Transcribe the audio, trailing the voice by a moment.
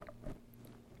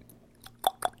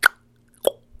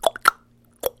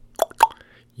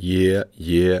Yeah.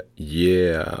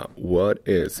 What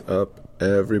is up,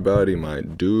 everybody, my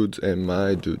dudes and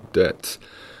my dudettes?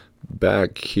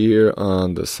 Back here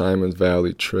on the Simons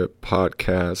Valley Trip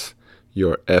podcast,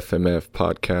 your FMF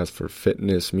podcast for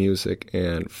fitness, music,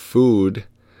 and food.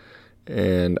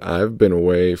 And I've been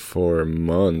away for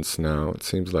months now. It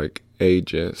seems like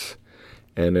ages.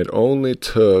 And it only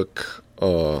took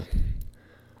a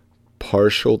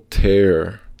partial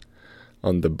tear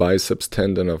on the biceps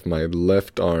tendon of my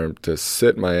left arm to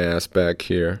sit my ass back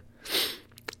here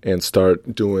and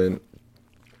start doing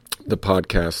the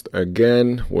podcast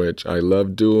again, which I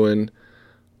love doing.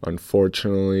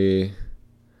 Unfortunately,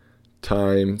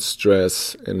 time,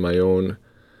 stress, and my own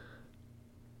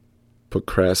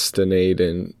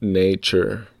procrastinating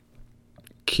nature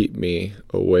keep me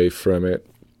away from it.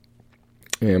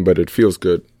 But it feels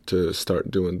good to start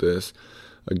doing this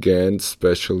again,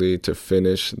 especially to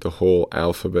finish the whole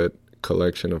alphabet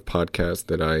collection of podcasts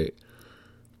that I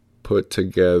put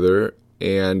together.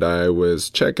 And I was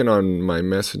checking on my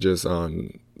messages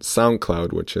on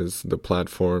SoundCloud, which is the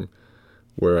platform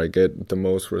where I get the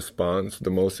most response,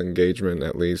 the most engagement,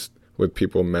 at least, with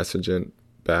people messaging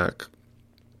back.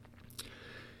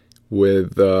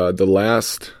 With the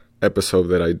last episode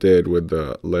that I did with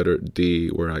the letter D,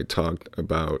 where I talked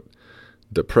about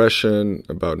depression,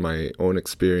 about my own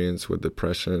experience with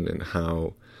depression and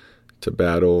how to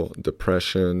battle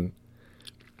depression.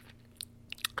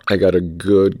 I got a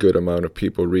good amount of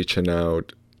people reaching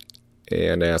out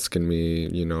and asking me,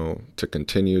 to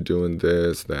continue doing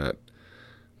this, that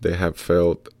they have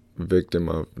felt victim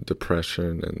of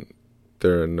depression and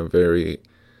they're in a very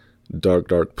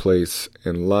dark place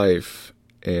in life,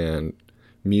 and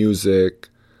music,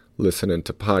 listening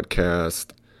to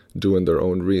podcasts, doing their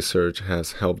own research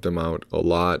has helped them out a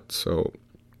lot. So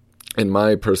in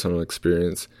my personal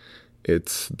experience,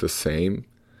 it's the same.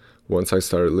 Once I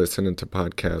started listening to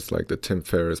podcasts like the Tim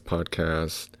Ferriss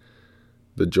podcast,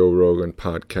 the Joe Rogan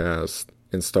podcast,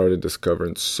 and started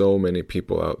discovering so many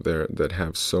people out there that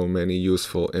have so many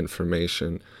useful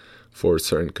information for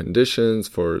certain conditions,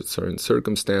 for certain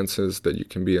circumstances that you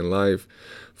can be in life,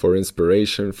 for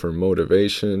inspiration, for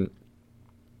motivation.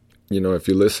 If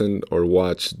you listen or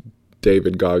watch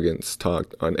David Goggins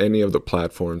talk on any of the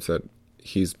platforms that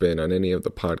he's been on, any of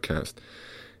the podcasts,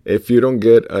 if you don't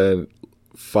get a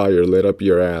fire lit up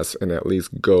your ass and at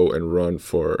least go and run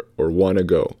for, or want to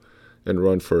go and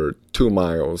run for 2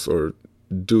 miles or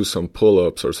do some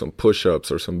pull-ups or some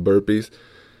push-ups or some burpees,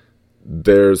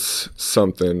 there's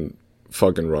something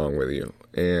fucking wrong with you.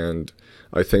 And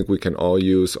I think we can all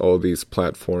use all these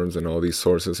platforms and all these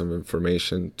sources of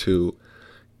information to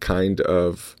kind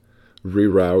of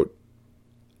reroute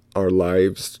our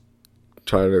lives,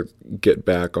 try to get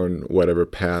back on whatever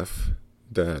path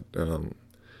that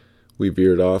we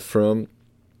veered off from,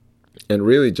 and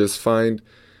really just find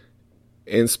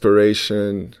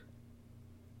inspiration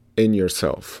in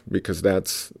yourself, because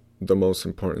that's the most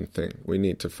important thing. We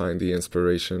need to find the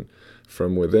inspiration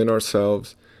from within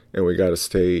ourselves, and we got to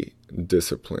stay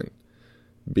disciplined,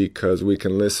 because we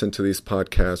can listen to these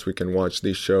podcasts, we can watch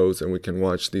these shows, and we can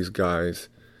watch these guys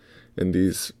and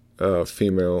these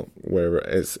female, wherever,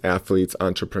 as athletes,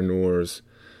 entrepreneurs,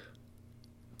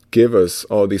 give us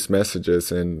all these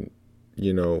messages and,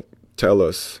 tell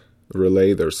us,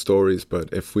 relay their stories.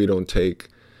 But if we don't take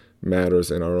matters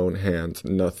in our own hands,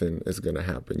 nothing is going to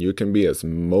happen. You can be as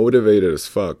motivated as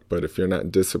fuck, but if you're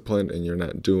not disciplined and you're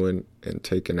not doing and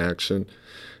taking action,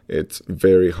 it's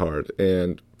very hard.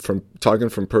 And from talking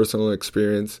from personal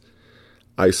experience,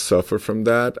 I suffer from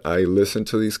that. I listen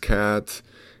to these cats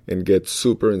and get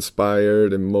super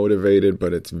inspired and motivated,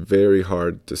 but it's very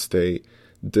hard to stay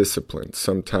disciplined.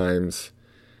 Sometimes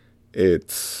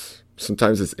it's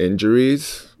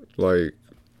injuries, like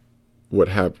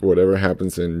whatever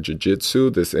happens in jiu-jitsu.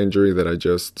 This injury that I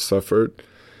just suffered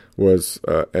was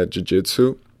at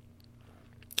jiu-jitsu.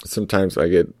 Sometimes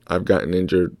I've gotten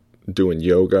injured doing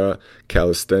yoga,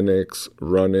 calisthenics,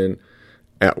 running,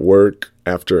 at work,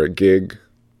 after a gig,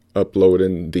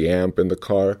 uploading the amp in the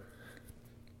car.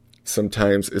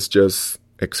 Sometimes it's just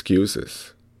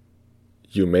excuses.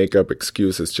 You make up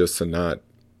excuses just to not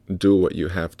do what you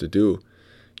have to do.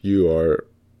 You are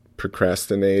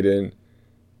procrastinating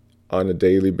on a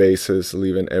daily basis,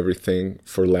 leaving everything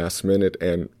for last minute.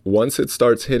 And once it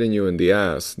starts hitting you in the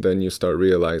ass, then you start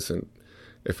realizing,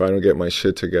 if I don't get my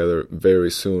shit together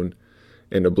very soon,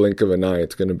 in a blink of an eye,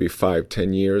 it's going to be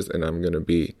 5-10 years and I'm going to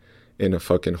be in a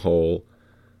fucking hole.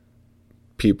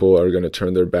 People are going to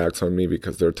turn their backs on me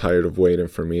because they're tired of waiting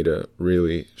for me to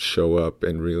really show up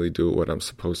and really do what I'm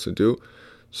supposed to do.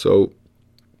 So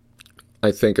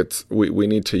I think we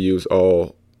need to use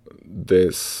all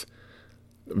this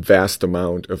vast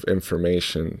amount of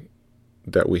information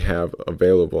that we have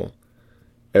available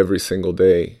every single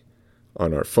day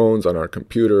on our phones, on our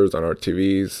computers, on our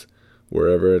TVs,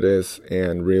 wherever it is,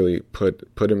 and really put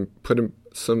in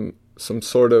some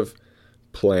sort of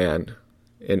plan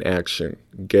in action.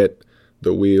 Get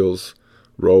the wheels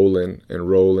rolling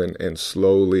and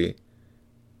slowly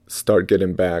start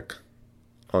getting back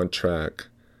on track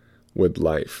with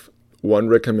life. One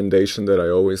recommendation that I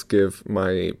always give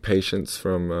my patients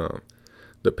from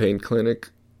the pain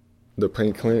clinics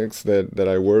that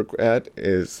I work at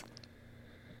is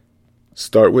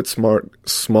start with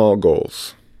small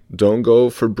goals. Don't go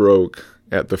for broke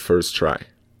at the first try.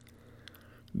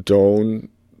 Don't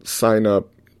sign up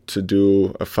to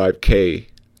do a 5K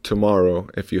tomorrow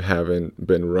if you haven't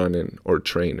been running or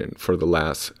training for the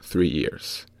last 3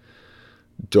 years.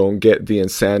 Don't get the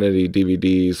Insanity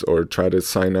DVDs or try to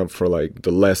sign up for like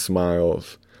the Les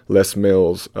Mills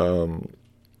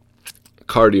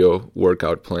cardio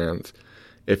workout plans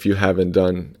if you haven't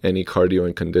done any cardio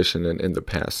and conditioning in the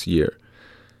past year.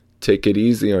 Take it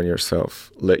easy on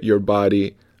yourself. Let your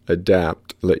body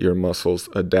adapt. Let your muscles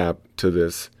adapt to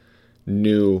this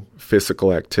new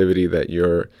physical activity that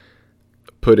you're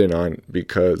putting on,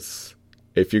 because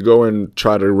if you go and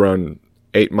try to run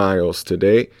 8 miles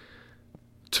today,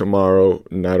 tomorrow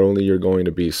not only you're going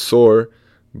to be sore,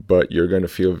 but you're going to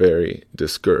feel very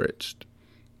discouraged.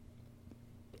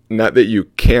 Not that you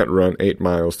can't run 8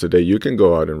 miles today. You can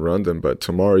go out and run them, but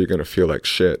tomorrow you're going to feel like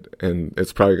shit, and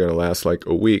it's probably going to last like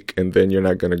a week, and then you're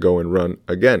not going to go and run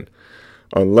again,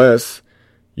 unless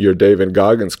you're David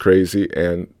Goggins crazy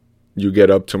and you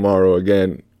get up tomorrow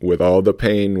again with all the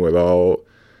pain, with all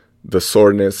the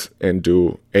soreness, and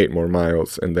do 8 more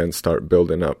miles and then start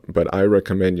building up. But I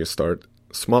recommend you start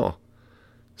small.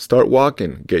 Start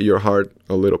walking, get your heart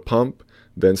a little pump,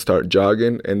 then start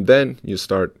jogging, and then you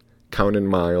start counting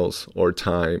miles or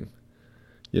time.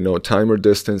 Time or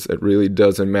distance, it really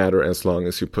doesn't matter as long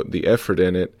as you put the effort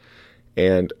in it.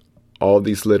 And all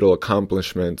these little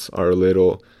accomplishments are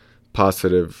little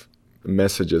positive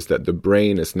messages that the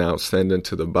brain is now sending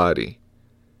to the body,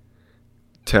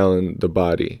 telling the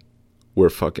body, we're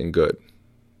fucking good.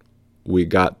 We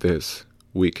got this.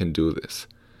 We can do this.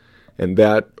 And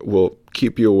that will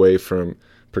keep you away from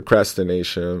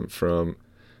procrastination, from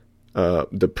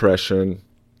depression.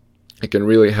 It can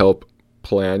really help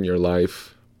plan your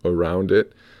life around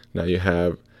it. Now you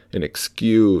have an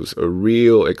excuse, a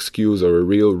real excuse or a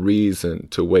real reason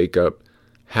to wake up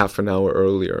half an hour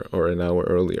earlier or an hour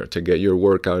earlier to get your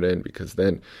workout in, because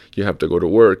then you have to go to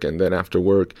work, and then after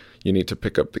work you need to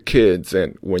pick up the kids,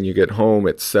 and when you get home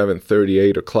it's 7:30,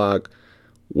 8 o'clock.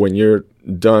 When you're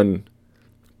done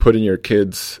putting your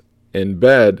kids in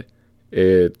bed,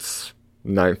 it's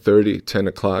 9:30, 10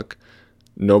 o'clock.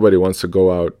 Nobody wants to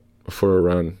go out for a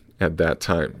run at that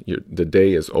time. The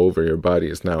day is over. Your body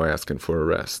is now asking for a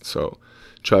rest. So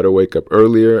try to wake up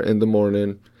earlier in the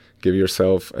morning. Give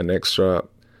yourself an extra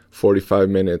 45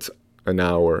 minutes, an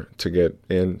hour to get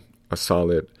in a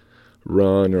solid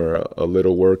run or a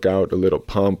little workout, a little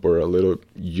pump or a little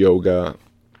yoga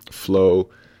flow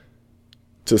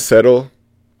to settle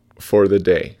for the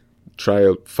day. Try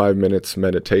a 5 minutes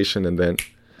meditation and then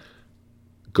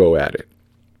go at it.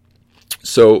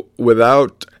 So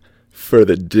without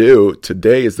further ado,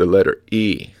 today is the letter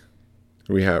E.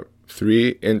 We have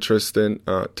 3 interesting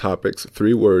topics,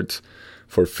 3 words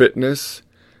for fitness.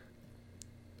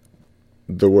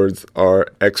 The words are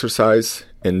exercise,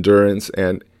 endurance,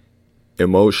 and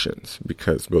emotions,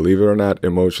 because believe it or not,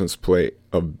 emotions play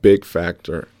a big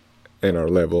factor in our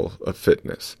level of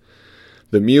fitness.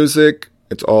 The music,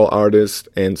 it's all artists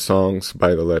and songs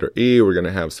by the letter E. We're going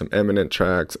to have some eminent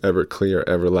tracks: Everclear,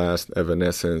 Everlast,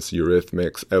 Evanescence,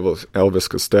 Eurythmics, Elvis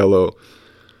Costello.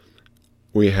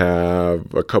 We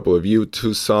have a couple of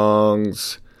U2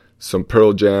 songs, some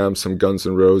Pearl Jam, some Guns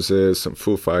N' Roses, some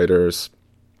Foo Fighters,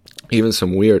 even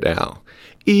some Weird Al.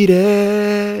 Eat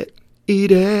it,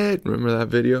 eat it. Remember that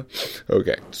video?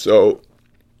 Okay, so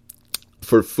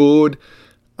for food,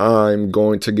 I'm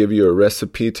going to give you a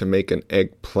recipe to make an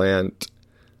eggplant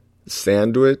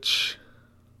sandwich.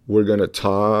 I'm going to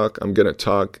talk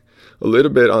a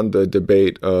little bit on the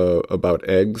debate about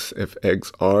eggs, if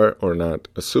eggs are or not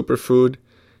a superfood.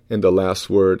 And the last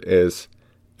word is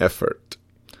effort.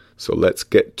 So let's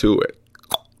get to it.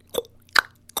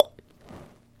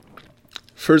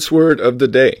 First word of the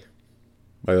day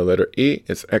by the letter E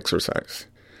is exercise.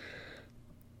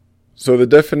 So the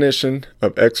definition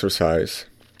of exercise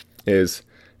is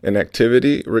an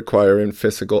activity requiring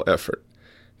physical effort,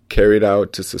 carried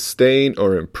out to sustain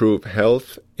or improve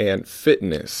health and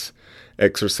fitness.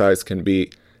 Exercise can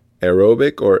be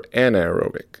aerobic or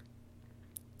anaerobic.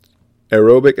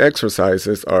 Aerobic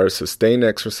exercises are sustained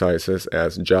exercises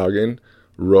as jogging,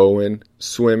 rowing,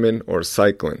 swimming, or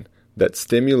cycling that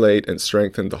stimulate and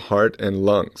strengthen the heart and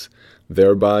lungs,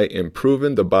 thereby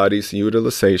improving the body's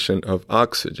utilization of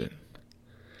oxygen.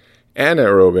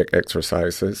 Anaerobic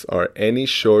exercises are any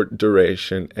short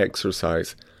duration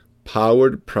exercise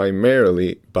powered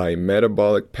primarily by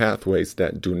metabolic pathways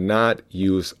that do not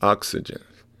use oxygen.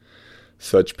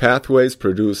 Such pathways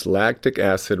produce lactic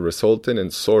acid, resulting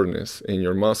in soreness in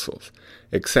your muscles.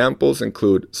 Examples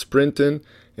include sprinting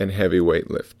and heavy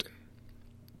weightlifting.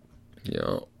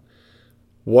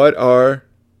 What are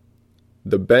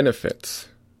the benefits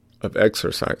of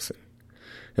exercising?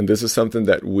 And this is something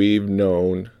that we've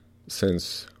known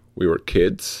since we were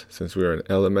kids, since we were in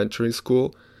elementary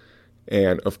school.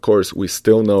 And of course, we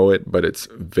still know it, but it's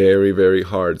very, very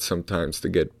hard sometimes to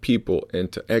get people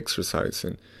into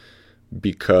exercising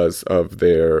because of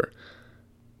their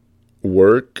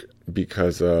work,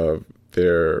 because of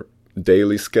their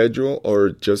daily schedule, or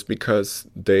just because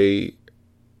they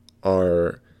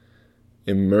are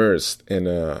immersed in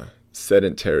a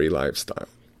sedentary lifestyle.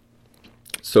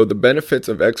 So the benefits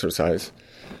of exercise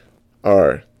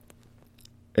are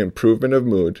improvement of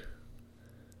mood.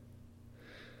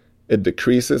 It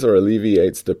decreases or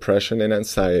alleviates depression and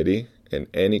anxiety and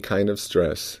any kind of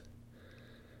stress.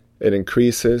 It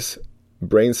increases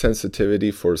brain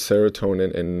sensitivity for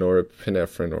serotonin and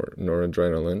norepinephrine or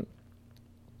noradrenaline.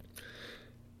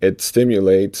 It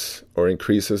stimulates or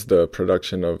increases the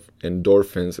production of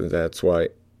endorphins, and that's why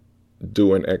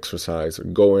doing exercise or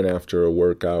going after a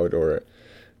workout or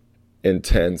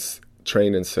intense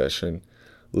training session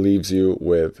leaves you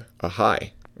with a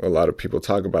high. A lot of people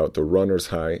talk about the runner's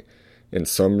high, and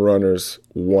some runners,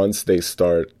 once they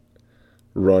start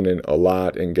running a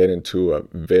lot and get into a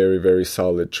very, very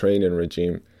solid training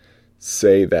regime,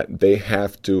 say that they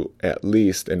have to, at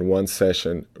least in one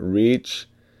session, reach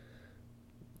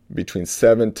between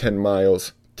 7-10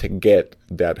 miles to get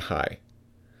that high.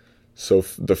 So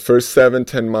the first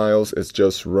 7-10 miles is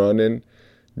just running,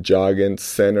 jogging,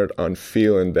 centered on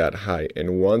feeling that high.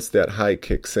 And once that high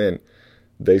kicks in,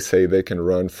 they say they can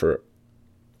run for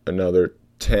another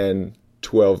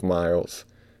 10-12 miles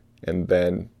and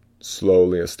then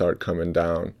slowly start coming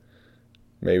down,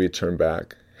 maybe turn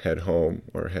back, head home,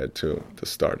 or head to the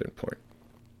starting point.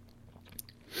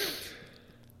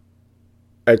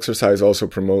 Exercise also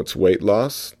promotes weight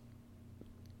loss,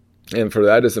 and for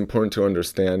that it's important to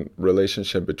understand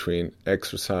relationship between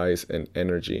exercise and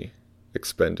energy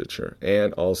expenditure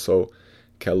and also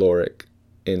caloric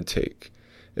intake.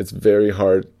 It's very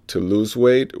hard to lose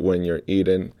weight when you're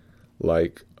eating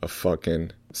like a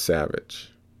fucking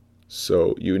savage.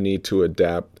 So you need to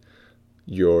adapt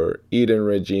your eating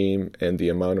regime and the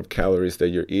amount of calories that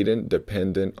you're eating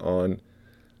dependent on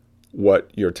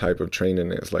what your type of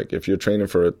training is. Like if you're training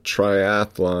for a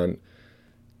triathlon,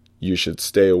 you should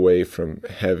stay away from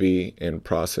heavy and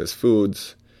processed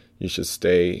foods. You should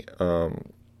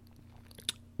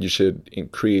you should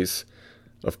increase,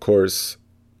 of course,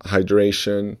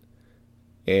 hydration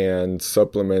and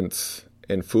supplements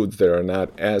and foods that are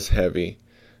not as heavy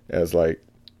as like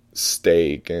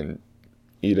steak and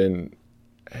eating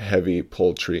heavy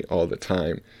poultry all the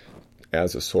time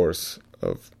as a source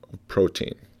of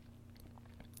protein.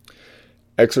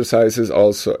 Exercise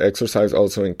also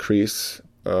increase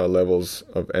levels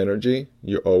of energy.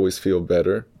 You always feel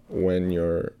better when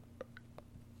you're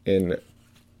in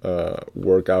a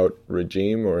workout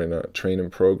regime or in a training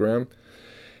program.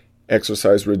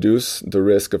 Exercise reduce the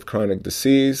risk of chronic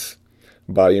disease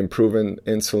by improving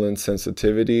insulin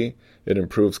sensitivity. It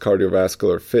improves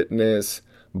cardiovascular fitness,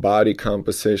 body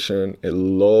composition.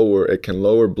 It can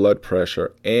lower blood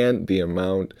pressure and the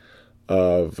amount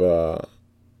of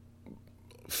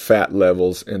fat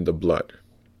levels in the blood.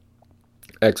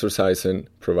 Exercising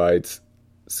provides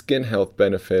skin health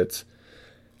benefits.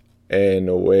 In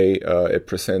a way, it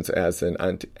presents as an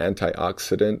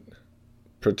antioxidant,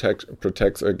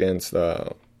 protects against.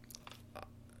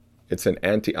 It's an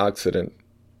antioxidant.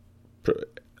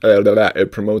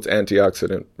 It promotes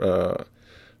antioxidant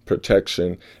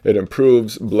protection. It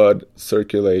improves blood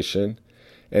circulation,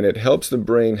 and it helps the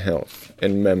brain health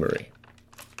and memory.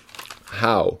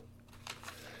 How?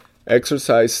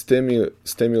 Exercise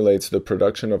stimulates the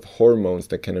production of hormones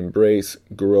that can embrace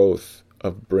growth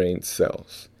of brain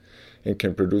cells and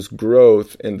can produce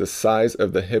growth in the size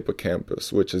of the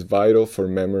hippocampus, which is vital for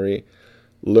memory,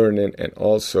 learning, and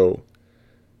also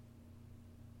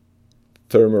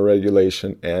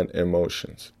thermoregulation and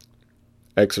emotions.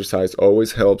 Exercise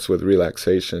always helps with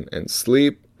relaxation and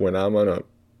sleep. When I'm on a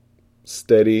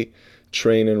steady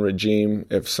training regime,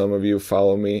 if some of you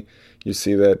follow me, you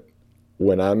see that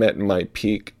when I'm at my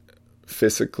peak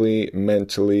physically,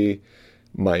 mentally,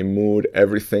 my mood,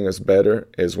 everything is better,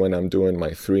 is when I'm doing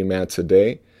my 3 mats a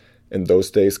day. And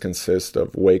those days consist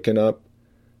of waking up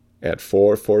at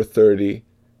 4:30,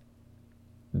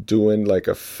 doing like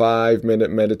a 5-minute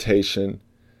meditation,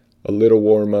 a little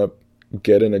warm up,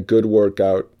 getting a good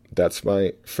workout. That's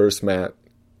my first mat,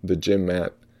 the gym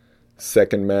mat.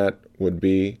 Second mat would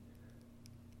be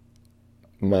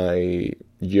my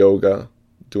yoga,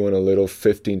 doing a little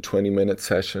 15-20 minute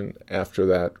session after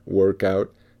that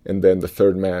workout. And then the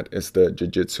third mat is the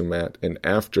jiu-jitsu mat. And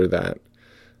after that,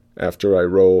 after I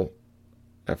go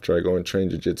and train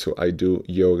jiu-jitsu, I do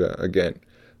yoga again.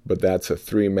 But that's a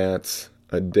 3 mats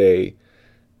a day.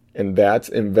 And that's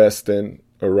investing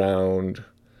around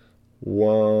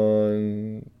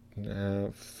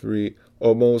 1.5, 3,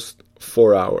 almost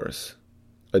 4 hours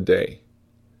a day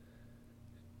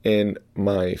in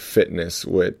my fitness,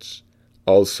 which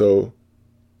also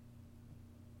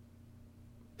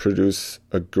produce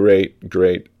a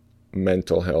great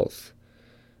mental health.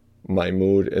 My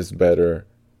mood is better.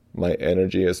 My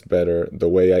energy is better. The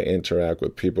way I interact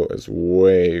with people is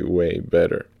way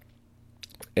better.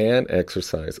 And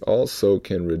exercise also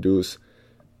can reduce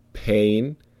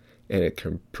pain, and it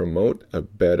can promote a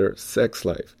better sex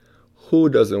life. Who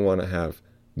doesn't want to have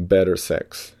better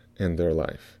sex in their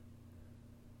life?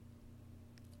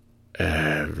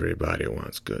 Everybody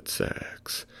wants good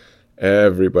sex.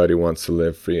 Everybody wants to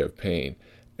live free of pain.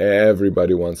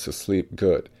 Everybody wants to sleep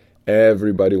good.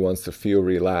 Everybody wants to feel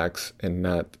relaxed and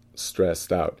not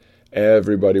stressed out.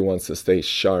 Everybody wants to stay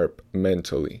sharp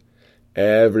mentally.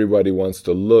 Everybody wants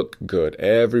to look good.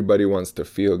 Everybody wants to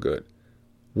feel good.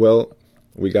 Well,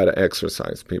 we got to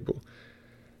exercise, people.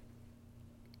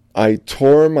 I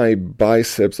tore my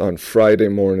biceps on Friday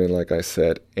morning, like I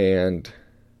said, and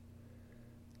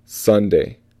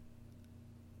Sunday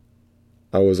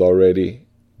I was already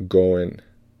going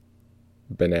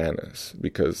bananas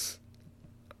because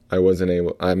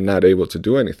I'm not able to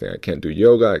do anything. I can't do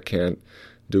yoga, I can't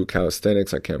do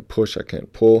calisthenics, I can't push, I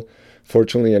can't pull.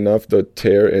 Fortunately enough, the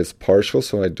tear is partial,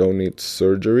 so I don't need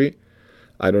surgery.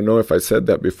 I don't know if I said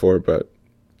that before, but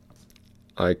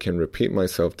I can repeat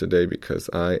myself today because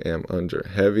I am under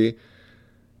heavy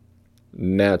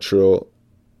natural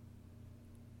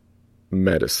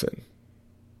medicine.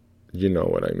 You know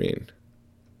what I mean.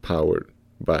 Powered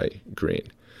by green.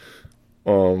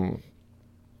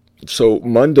 So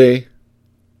Monday,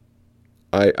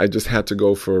 I just had to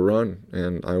go for a run,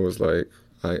 and I was like,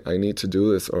 I need to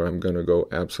do this or I'm going to go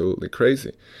absolutely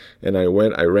crazy. And I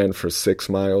ran for 6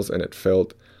 miles, and it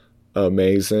felt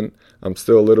amazing. I'm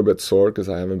still a little bit sore because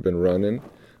I haven't been running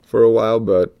for a while,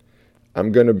 but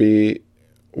I'm going to be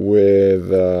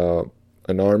with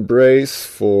an arm brace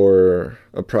for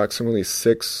approximately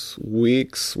 6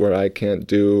 weeks where I can't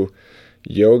do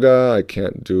yoga, I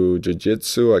can't do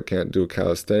jiu-jitsu, I can't do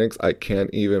calisthenics, I can't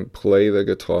even play the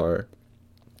guitar.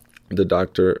 The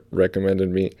doctor recommended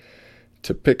me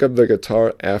to pick up the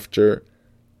guitar after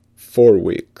 4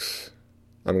 weeks.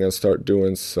 I'm going to start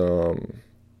doing some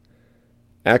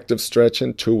active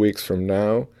stretching 2 weeks from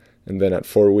now, and then at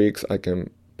 4 weeks I can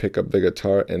pick up the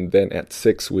guitar, and then at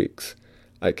 6 weeks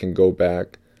I can go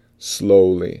back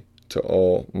slowly to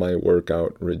all my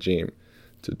workout regime,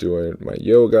 to doing my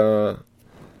yoga,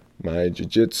 my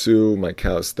jiu-jitsu, my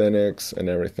calisthenics, and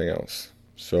everything else.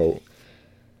 So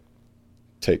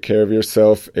take care of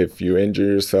yourself. If you injure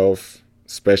yourself,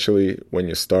 especially when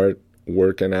you start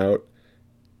working out,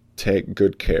 take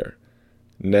good care.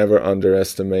 Never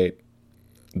underestimate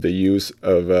the use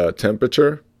of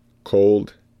temperature,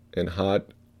 cold and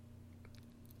hot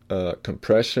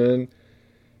compression,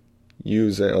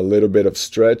 using a little bit of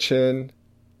stretching,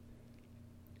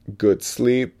 good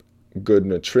sleep, good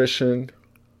nutrition,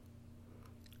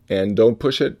 and don't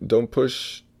push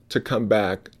to come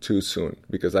back too soon,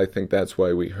 because I think that's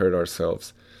why we hurt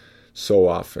ourselves so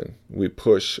often. We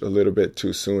push a little bit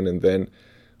too soon, and then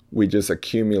we just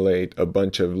accumulate a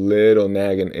bunch of little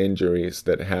nagging injuries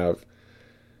that have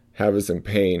us in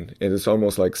pain. And it's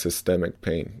almost like systemic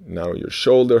pain. Now your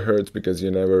shoulder hurts because you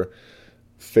never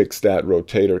fixed that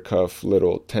rotator cuff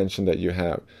little tension that you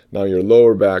have. Now your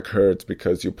lower back hurts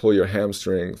because you pull your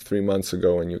hamstring 3 months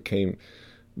ago and you came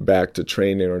back to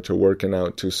training or to working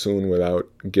out too soon without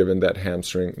giving that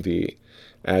hamstring the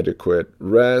adequate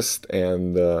rest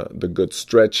and the good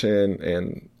stretching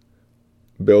and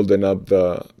building up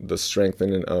the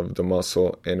strengthening of the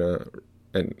muscle in a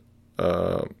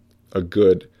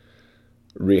good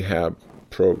rehab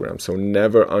program. So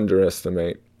never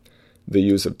underestimate the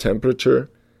use of temperature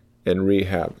and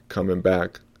rehab, coming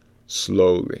back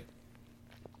slowly.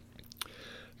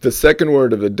 The second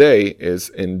word of the day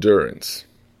is endurance.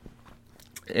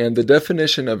 And the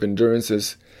definition of endurance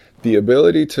is the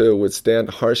ability to withstand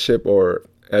hardship or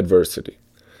adversity,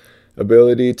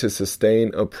 ability to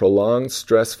sustain a prolonged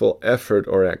stressful effort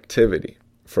or activity.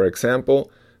 For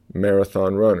example,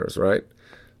 marathon runners, right?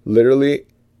 Literally,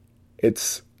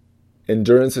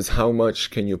 endurance is how much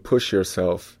can you push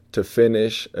yourself to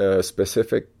finish a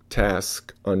specific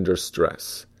task under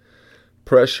stress,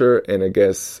 pressure, and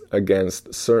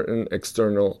against certain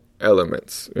external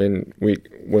elements. And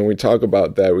when we talk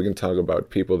about that, we can talk about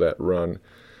people that run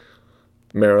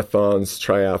marathons,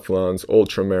 triathlons,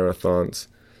 ultra marathons,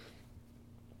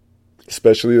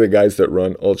 especially the guys that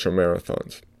run ultra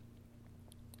marathons.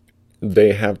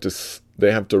 They have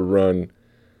to run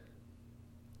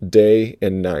day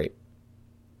and night.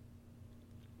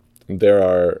 There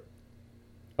are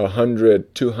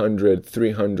 100, 200,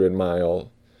 300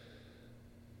 mile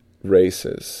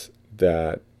races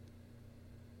that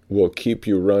will keep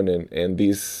you running, and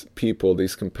these people,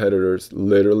 these competitors,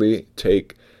 literally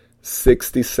take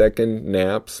 60-second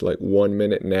naps, like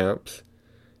 1-minute naps,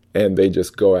 and they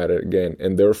just go at it again,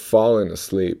 and they're falling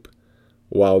asleep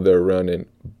while they're running,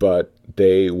 but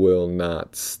they will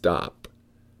not stop.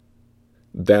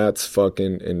 That's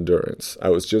fucking endurance. I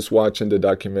was just watching the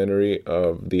documentary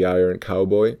of The Iron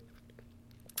Cowboy,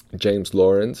 James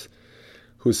Lawrence,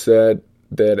 who said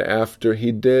that after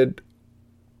he did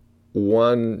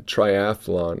one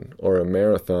triathlon or a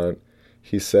marathon,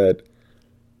 he said,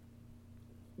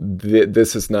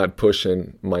 this is not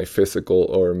pushing my physical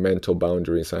or mental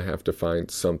boundaries. I have to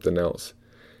find something else.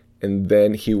 And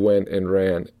then he went and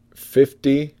ran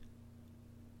 50,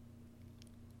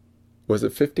 was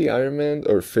it 50 Ironmans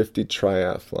or 50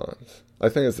 triathlons? I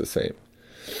think it's the same.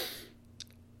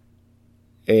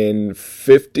 In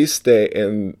 50 state,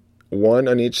 and one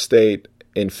on each state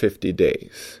in 50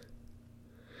 days.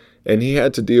 And he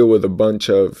had to deal with a bunch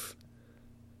of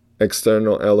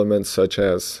external elements such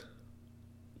as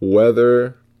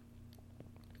weather,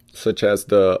 such as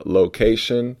the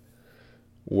location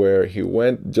where he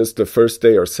went. Just the first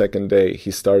day or second day,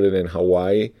 he started in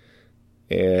Hawaii,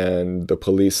 and the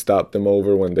police stopped them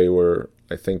over when they were,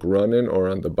 I think, running or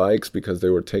on the bikes because they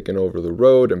were taking over the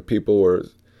road, and people were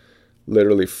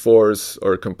literally forced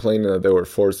or complaining that they were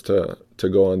forced to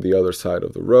go on the other side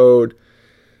of the road.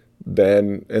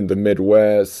 Then in the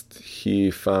Midwest, he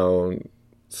found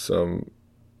some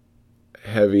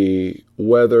heavy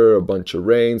weather, a bunch of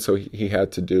rain, so he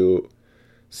had to do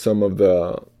some of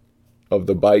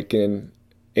the biking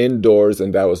indoors,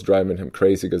 and that was driving him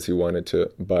crazy because he wanted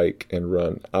to bike and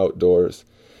run outdoors.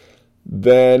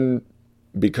 Then,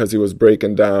 because he was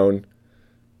breaking down,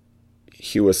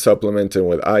 he was supplementing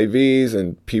with IVs,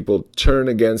 and people turned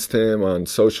against him on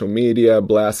social media,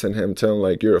 blasting him, telling him,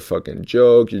 like, you're a fucking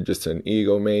joke, you're just an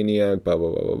egomaniac, blah,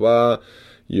 blah, blah, blah, blah.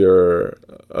 You're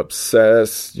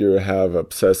obsessed, you have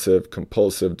obsessive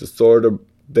compulsive disorder.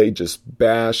 They just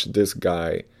bashed this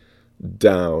guy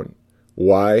down.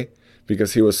 Why?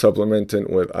 Because he was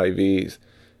supplementing with IVs,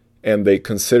 and they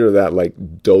consider that like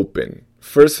doping.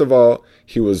 First of all,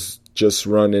 he was just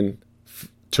running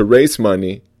to raise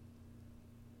money,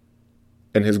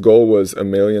 and his goal was $1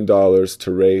 million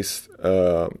to raise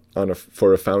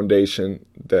for a foundation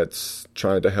that's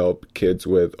trying to help kids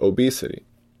with obesity.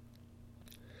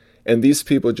 And these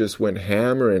people just went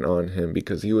hammering on him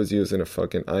because he was using a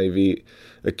fucking IV,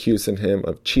 accusing him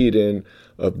of cheating,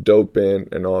 of doping,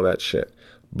 and all that shit.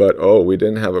 But, we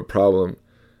didn't have a problem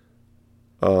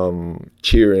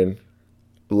cheering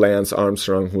Lance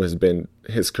Armstrong, who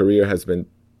his career has been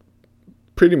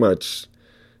pretty much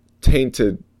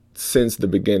tainted since the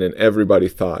beginning. Everybody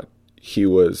thought he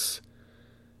was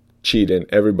cheating.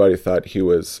 Everybody thought he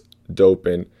was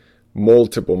doping.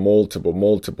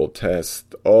 Multiple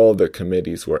tests. All the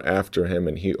committees were after him,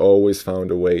 and he always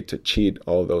found a way to cheat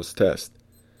all those tests.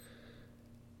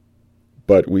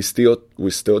 But we still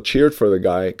cheered for the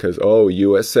guy because,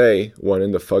 USA won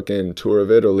in the fucking Tour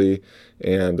of Italy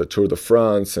and the Tour de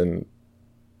France,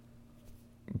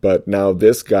 but now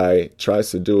this guy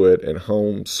tries to do it in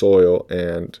home soil,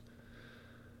 and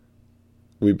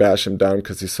we bash him down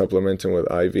because he's supplementing with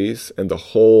IVs, and the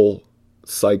whole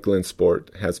cycling sport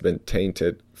has been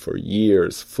tainted for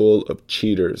years, full of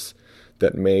cheaters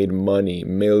that made money,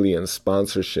 millions,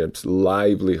 sponsorships,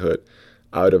 livelihood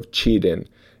out of cheating,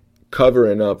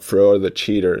 covering up for all the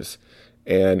cheaters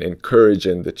and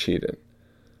encouraging the cheating.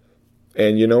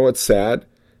 And you know what's sad?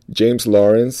 James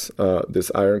Lawrence,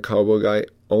 this Iron Cowboy guy,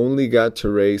 only got to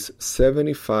raise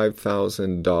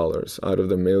 $75,000 out of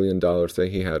the $1 million that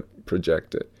he had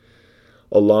projected.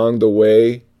 Along the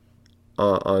way,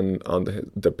 on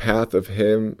the path of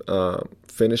him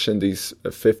finishing these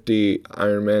 50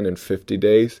 Ironman in 50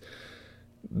 days,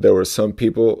 there were some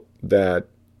people that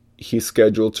he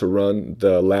scheduled to run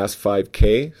the last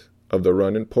 5K of the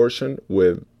running portion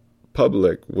with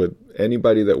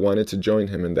anybody that wanted to join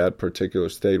him in that particular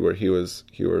state where he was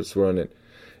running.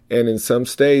 And in some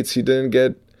states, he didn't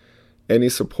get any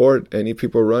support, any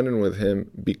people running with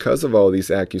him because of all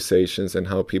these accusations and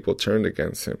how people turned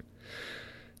against him.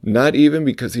 Not even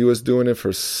because he was doing it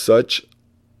for such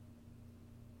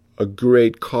a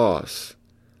great cause.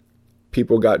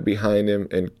 People got behind him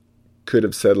and could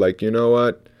have said, like, you know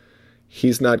what?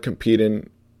 He's not competing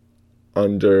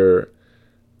under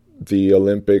the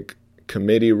Olympic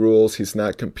Committee rules. He's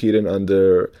not competing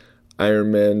under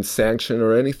Ironman sanction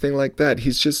or anything like that.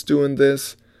 He's just doing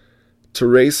this to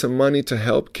raise some money to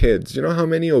help kids. You know how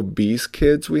many obese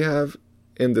kids we have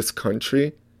in this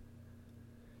country?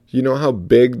 You know how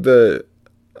big the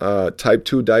type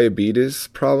 2 diabetes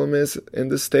problem is in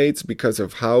the States because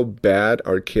of how bad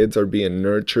our kids are being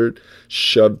nurtured,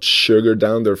 shoved sugar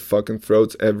down their fucking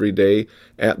throats every day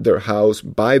at their house,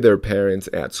 by their parents,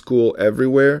 at school,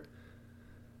 everywhere?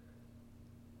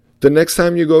 The next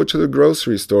time you go to the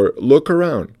grocery store, look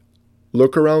around.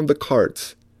 Look around the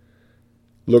carts.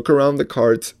 Look around the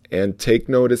carts and take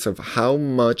notice of how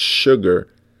much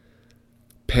sugar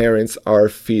parents are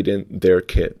feeding their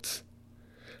kids.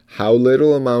 How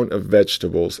little amount of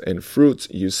vegetables and fruits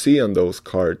you see on those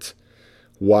carts.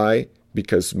 Why?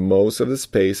 Because most of the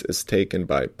space is taken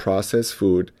by processed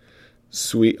food,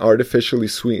 artificially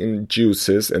sweetened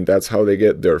juices, and that's how they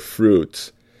get their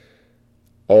fruits.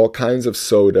 All kinds of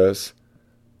sodas,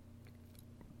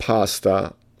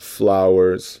 pasta,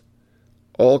 flours,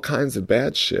 all kinds of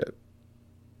bad shit.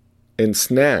 And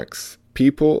snacks.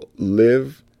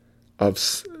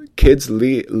 Kids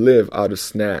live out of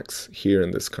snacks here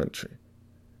in this country.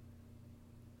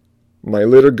 My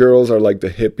little girls are like the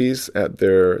hippies at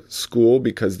their school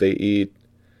because they eat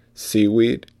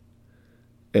seaweed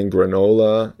and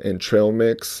granola and trail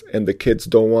mix, and the kids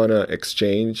don't want to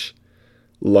exchange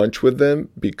lunch with them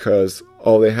because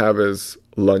all they have is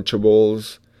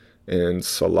Lunchables and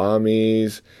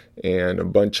salamis and a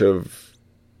bunch of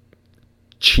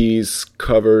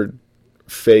cheese-covered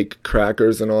fake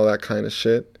crackers and all that kind of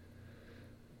shit.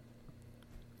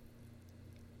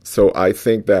 So I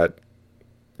think that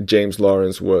James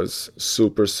Lawrence was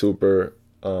super,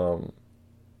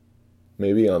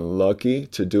 maybe unlucky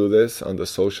to do this on the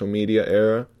social media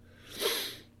era.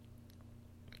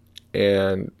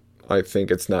 And I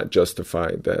think it's not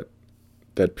justified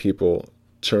that people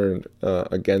turned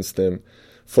against him.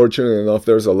 Fortunately enough,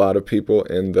 there's a lot of people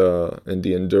in the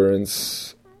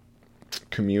endurance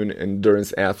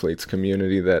athletes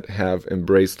community that have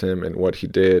embraced him and what he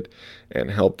did and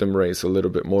helped him raise a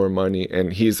little bit more money.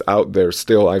 And he's out there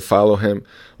still. I follow him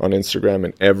on Instagram,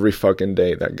 and every fucking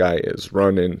day that guy is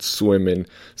running, swimming,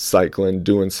 cycling,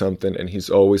 doing something, and he's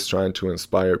always trying to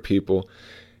inspire people.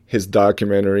 His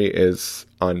documentary is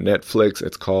on Netflix.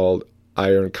 It's called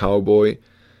Iron Cowboy.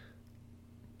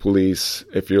 Please,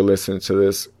 if you're listening to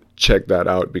this, check that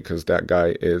out, because that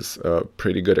guy is a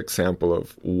pretty good example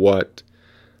of what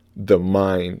the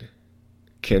mind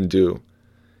can do.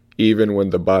 Even when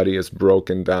the body is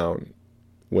broken down,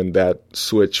 when that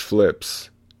switch flips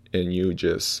and you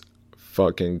just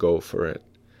fucking go for it.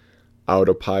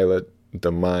 Autopilot,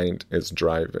 the mind is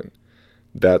driving.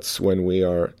 That's when we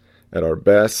are at our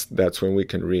best. That's when we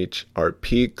can reach our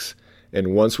peaks.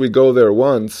 And once we go there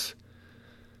once,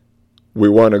 we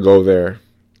want to go there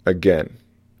again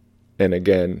and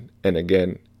again and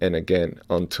again and again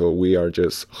until we are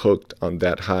just hooked on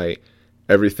that high.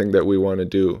 Everything that we want to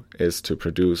do is to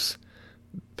produce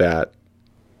that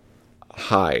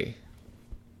high,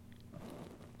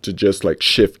 to just like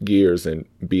shift gears and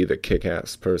be the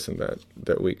kick-ass person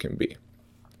that we can be.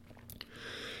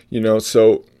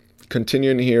 So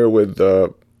continuing here with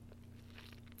the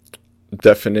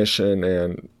definition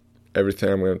and everything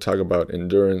I'm going to talk about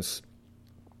endurance.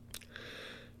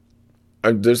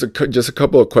 There's just a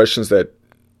couple of questions that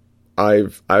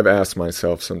I've asked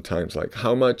myself sometimes, like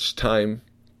how much time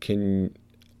can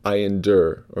I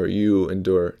endure or you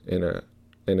endure in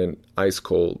an ice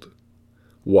cold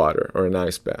water or an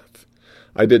ice bath?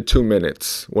 I did 2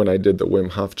 minutes when I did the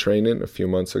Wim Hof training a few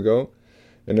months ago,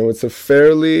 and it was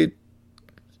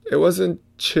it wasn't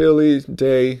chilly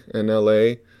day in LA.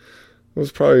 It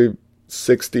was probably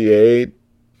 68,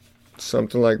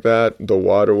 something like that. The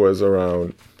water was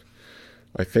around,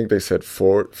 I think they said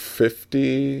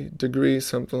 50 degrees,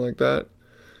 something like that.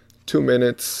 2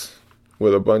 minutes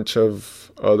with a bunch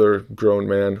of other grown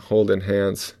men holding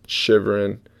hands,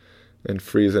 shivering, and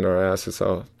freezing our asses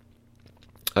off.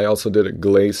 I also did a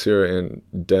glacier in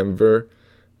Denver,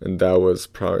 and that was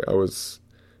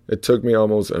it took me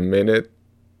almost a minute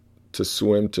to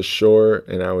swim to shore,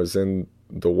 and I was in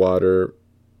the water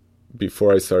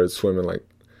before I started swimming like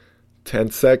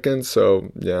 10 seconds.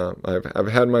 So yeah,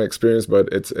 I've had my experience, but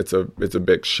it's a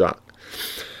big shock.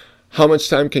 How much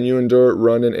time can you endure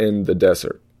running in the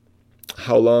desert?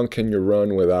 How long can you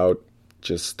run without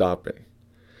just stopping?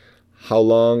 How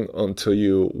long until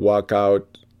you walk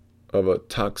out of a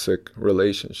toxic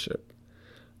relationship?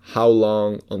 How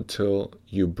long until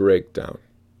you break down?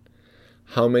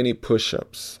 How many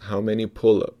push-ups, how many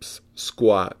pull-ups,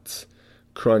 squats,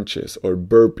 crunches, or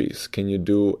burpees can you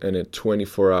do in a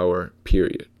 24-hour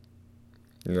period?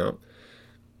 You know,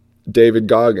 David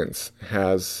Goggins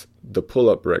has the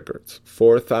pull-up records,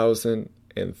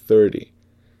 4,030.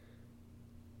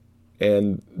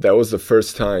 And that was the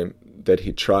first time that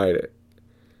he tried it.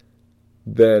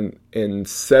 Then in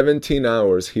 17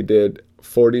 hours, he did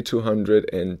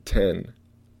 4,210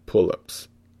 pull-ups.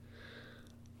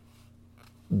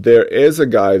 There is a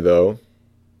guy, though.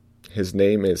 His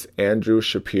name is Andrew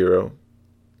Shapiro.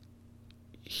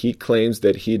 He claims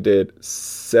that he did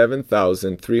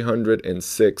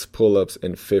 7,306 pull-ups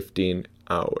in 15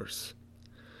 hours.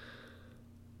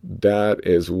 That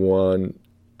is one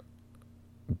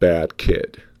bad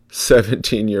kid.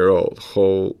 17-year-old.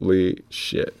 Holy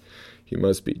shit. He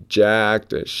must be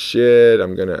jacked as shit.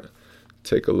 I'm going to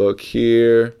take a look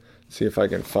here. See if I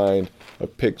can find a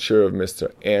picture of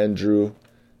Mr. Andrew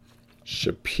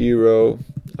Shapiro.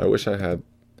 I wish I had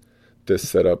this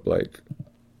set up like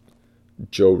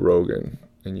Joe Rogan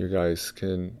and you guys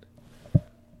could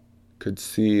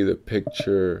see the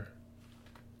picture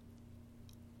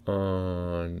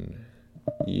on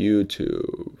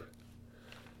YouTube.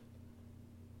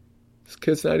 This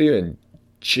kid's not even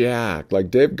jacked.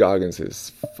 Like, Dave Goggins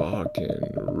is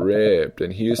fucking ripped,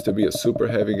 and he used to be a super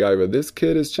heavy guy, but this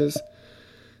kid is just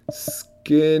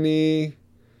skinny.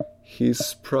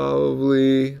 He's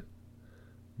probably,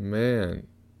 man,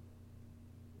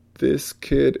 this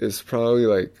kid is probably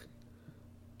like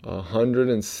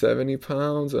 170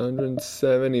 pounds,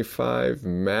 175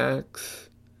 max.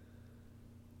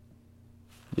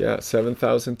 Yeah,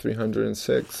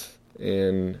 7,306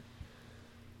 in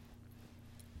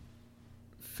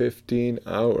 15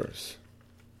 hours.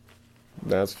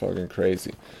 That's fucking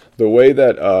crazy. The way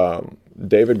that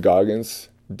David Goggins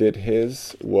did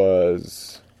his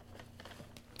was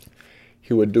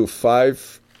he would do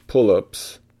 5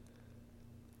 pull-ups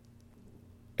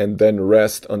and then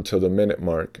rest until the minute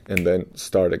mark and then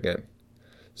start again.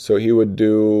 So he would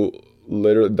do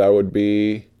that would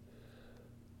be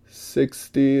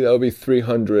 60, that would be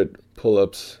 300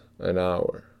 pull-ups an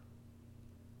hour.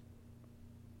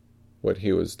 What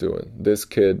he was doing. This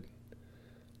kid,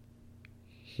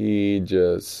 he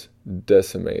just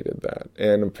decimated that.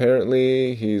 And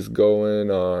apparently he's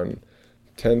going on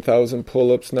 10,000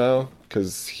 pull-ups now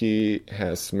because he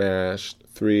has smashed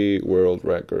 3 world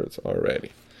records already.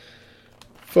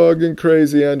 Fucking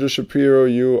crazy, Andrew Shapiro.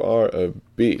 You are a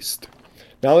beast.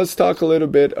 Now let's talk a little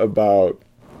bit about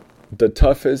the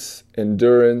toughest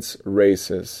endurance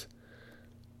races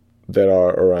that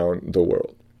are around the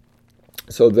world.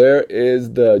 So there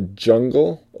is the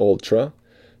Jungle Ultra.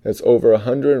 That's over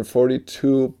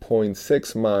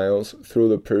 142.6 miles through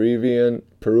the Peruvian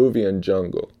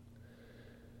jungle,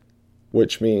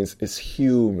 which means it's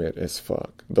humid as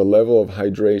fuck. The level of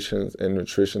hydration and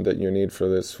nutrition that you need for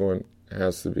this one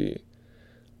has to be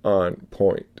on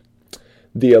point.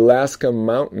 The Alaska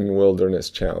Mountain Wilderness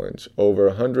Challenge, over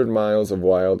 100 miles of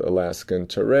wild Alaskan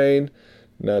terrain,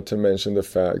 not to mention the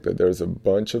fact that there's a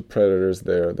bunch of predators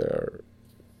there that are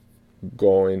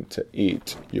going to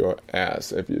eat your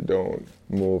ass if you don't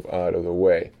move out of the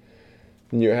way.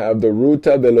 You have the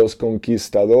Ruta de los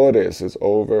Conquistadores. It's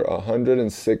over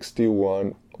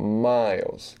 161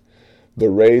 miles.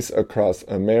 The race across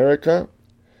America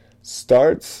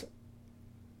starts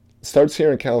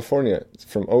here in California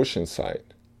from Oceanside.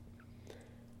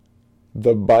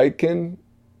 The biking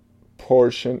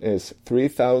portion is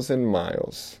 3,000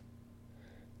 miles.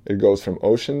 It goes from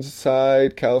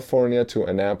Oceanside, California to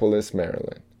Annapolis,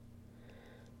 Maryland.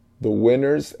 The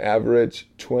winners average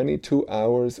 22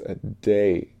 hours a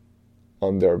day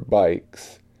on their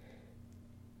bikes,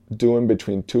 doing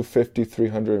between 250 and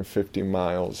 350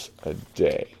 miles a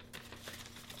day.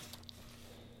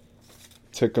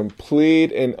 To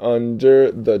complete in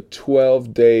under the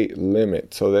 12-day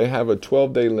limit. So they have a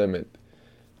 12-day limit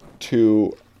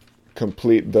to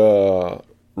complete the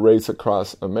race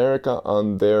across America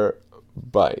on their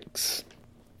bikes.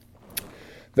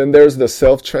 Then there's the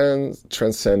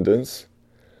self-transcendence,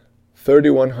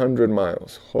 3,100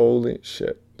 miles. Holy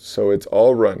shit. So it's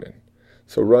all running.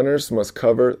 So runners must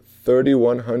cover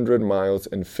 3,100 miles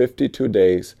in 52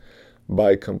 days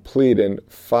by completing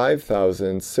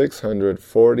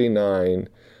 5,649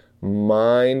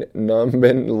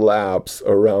 mind-numbing laps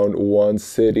around one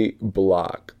city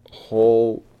block.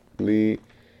 Holy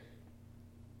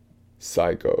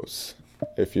psychos,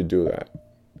 if you do that.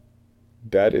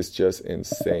 That is just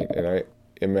insane. And I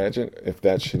imagine if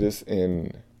that shit is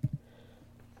in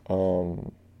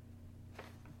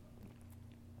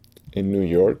New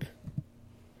York.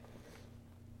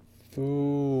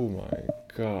 Oh my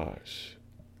gosh.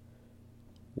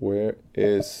 Where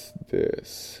is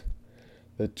this?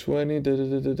 The 20,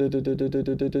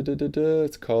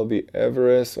 it's called the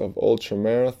Everest of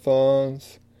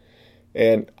ultramarathons.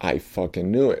 And I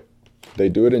fucking knew it. They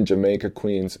do it in Jamaica,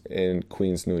 Queens, and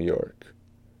Queens, New York.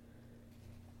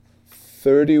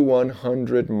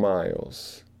 3,100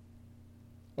 miles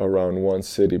around one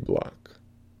city block.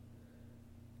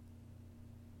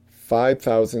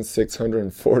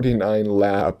 5,649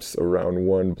 laps around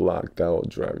one block. That will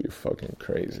drive you fucking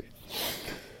crazy.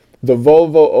 The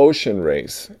Volvo Ocean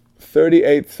Race,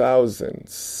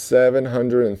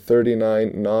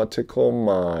 38,739 nautical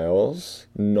miles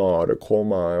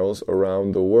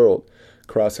around the world,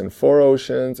 crossing 4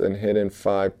 oceans and hitting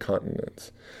 5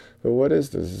 continents. But what is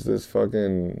this? Is this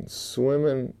fucking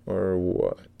swimming or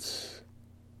what?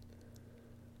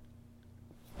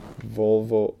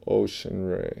 Volvo Ocean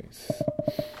Race.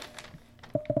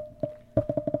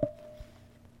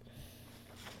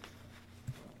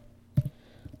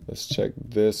 Let's check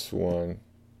this one.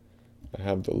 I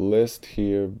have the list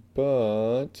here,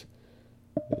 but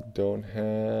I don't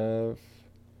have...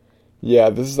 Yeah,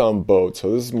 this is on boat,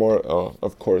 so this is more...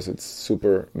 of course, it's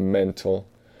super mental,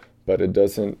 but it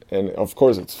doesn't... And of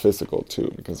course, it's physical,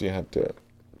 too, because you have to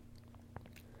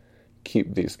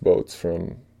keep these boats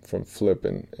from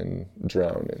flipping and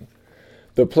drowning.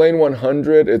 The Plain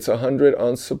 100, it's 100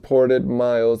 unsupported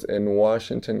miles in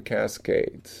Washington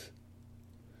Cascades.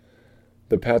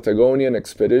 The Patagonian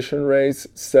Expedition Race,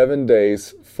 7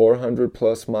 days,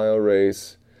 400-plus mile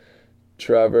race.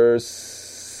 Traverse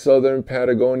southern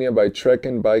Patagonia by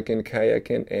trekking, biking,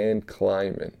 kayaking, and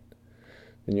climbing.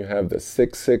 Then you have the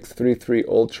 6633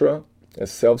 Ultra, a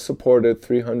self-supported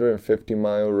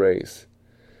 350-mile race.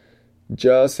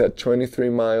 Just at 23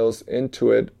 miles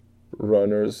into it,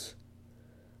 runners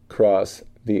cross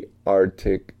the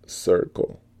Arctic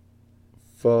Circle.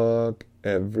 Fuck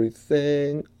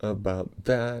everything about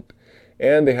that.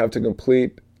 And they have to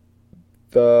complete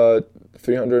the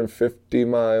 350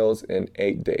 miles in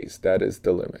 8 days. That is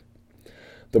the limit.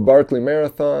 The Barkley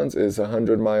Marathons is a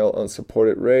 100-mile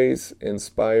unsupported race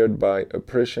inspired by a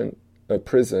prison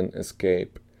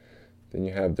escape. Then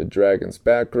you have the Dragon's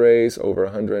Back Race, over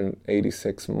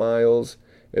 186 miles.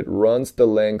 It runs the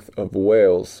length of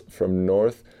Wales from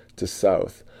north to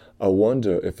south. I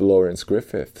wonder if Lawrence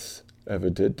Griffiths ever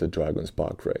did the Dragon's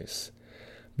Back Race.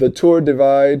 The Tour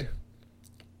Divide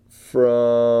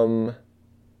from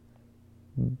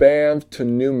Banff to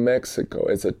New Mexico.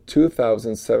 It's a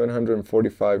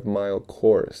 2,745-mile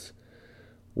course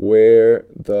where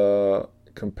the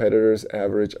competitors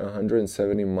average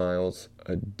 170 miles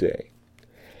a day.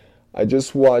 I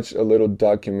just watched a little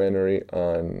documentary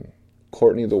on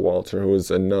Courtney Dauwalter, who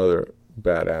is another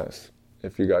badass.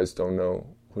 If you guys don't know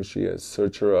who she is,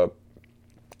 search her up.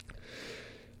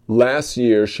 Last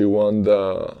year, she won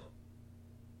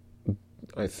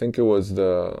I think it was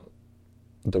the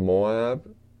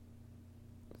Moab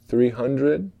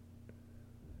 300.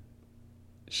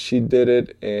 She did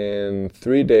it in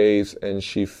 3 days, and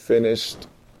she finished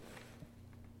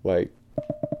like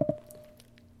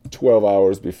 12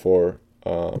 hours before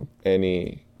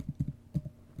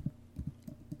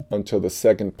until the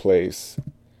second place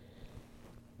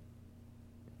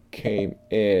came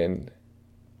in.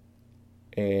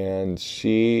 And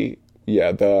she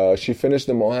finished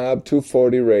the Moab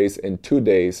 240 race in 2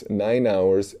 days, 9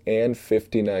 hours, and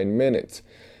 59 minutes.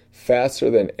 Faster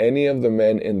than any of the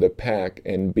men in the pack,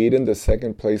 and beating the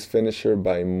second place finisher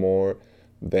by more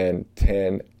than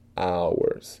 10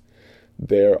 hours.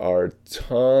 There are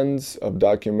tons of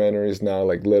documentaries now,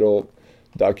 like little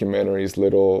documentaries,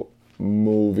 little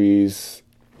movies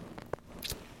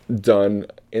done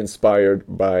inspired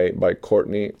by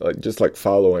Courtney, like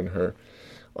following her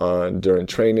during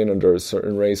training and during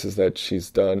certain races that she's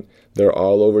done. They're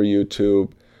all over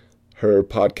YouTube. Her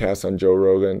podcast on Joe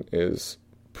Rogan is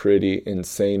pretty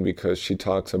insane because she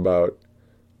talks about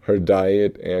her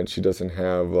diet, and she doesn't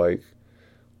have like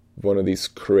one of these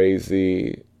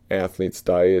crazy athlete's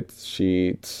diet.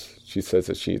 She says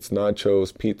that she eats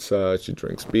nachos, pizza, she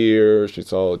drinks beer,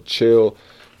 she's all chill.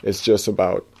 It's just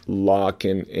about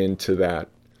locking into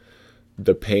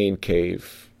the pain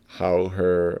cave. How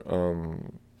her,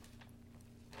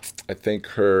 I think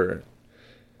her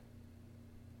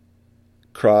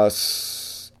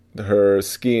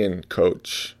skiing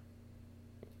coach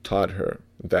taught her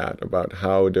that, about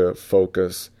how to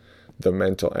focus the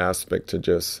mental aspect to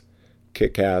just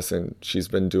kick ass, and she's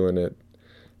been doing it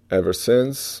ever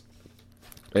since.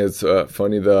 It's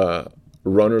funny, the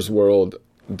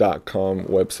runnersworld.com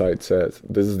website says,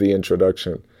 this is the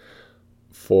introduction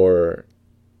for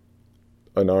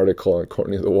an article on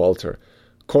Courtney Dauwalter.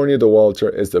 Courtney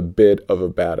Dauwalter is a bit of a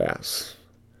badass.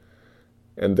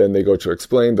 And then they go to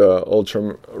explain the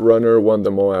ultra runner won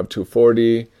the Moab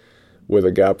 240 with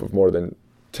a gap of more than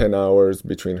 10 hours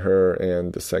between her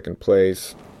and the second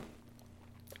place.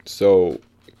 So,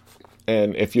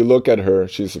 and if you look at her,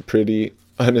 she's a pretty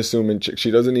unassuming chick.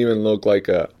 She doesn't even look like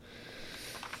a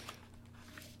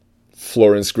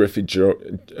Florence Griffith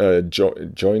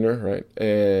Joyner, right?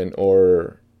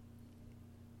 Or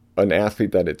an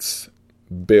athlete that it's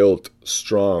built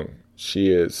strong.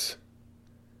 She is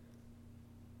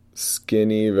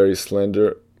skinny, very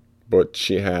slender, but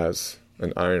she has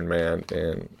an Iron Man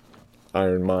and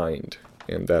iron mind,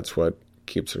 and that's what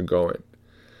keeps her going.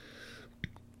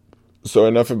 So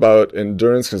enough about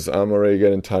endurance, because I'm already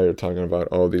getting tired talking about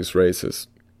all these races.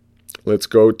 Let's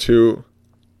go to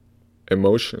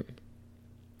emotion.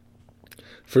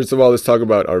 First of all, let's talk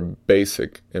about our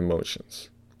basic emotions.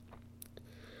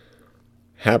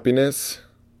 Happiness,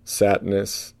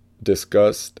 sadness,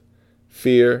 disgust,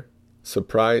 fear,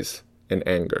 surprise, and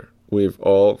anger. We've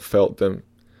all felt them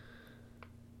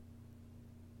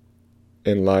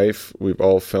in life. We've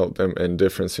all felt them in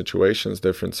different situations,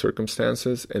 different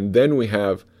circumstances. And then we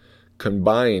have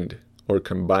combined or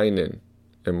combining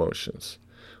emotions,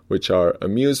 which are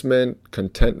amusement,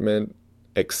 contentment,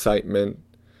 excitement,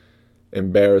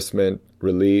 embarrassment,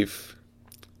 relief,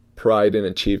 pride and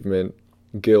achievement,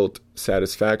 guilt,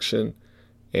 satisfaction,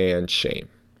 and shame.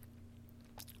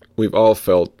 We've all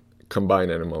felt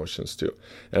combining emotions too.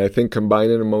 And I think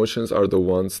combining emotions are the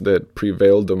ones that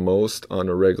prevail the most on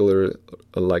a regular,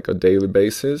 like a daily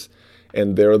basis.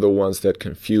 And they're the ones that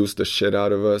confuse the shit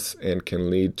out of us and can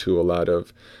lead to a lot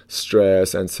of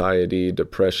stress, anxiety,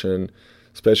 depression,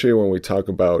 especially when we talk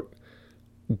about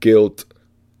guilt,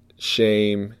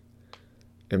 shame,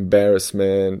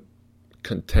 embarrassment,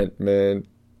 contentment,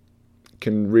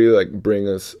 can really bring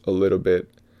us a little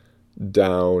bit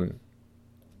down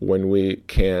when we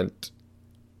can't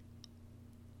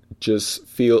just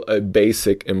feel a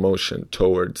basic emotion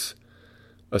towards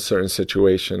a certain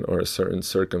situation or a certain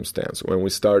circumstance. When we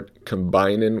start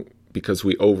combining because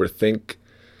we overthink,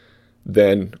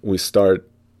 then we start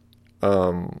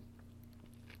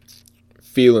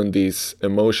feeling these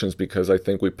emotions, because I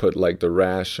think we put the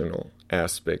rational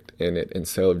aspect in it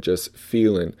instead of just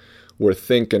feeling. We're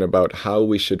thinking about how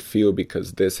we should feel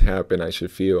because this happened. I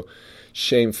should feel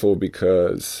shameful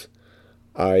because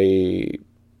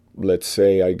let's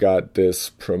say I got this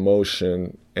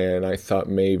promotion and I thought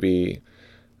maybe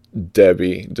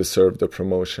Debbie deserved the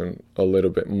promotion a little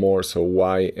bit more, so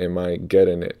why am I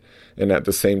getting it? And at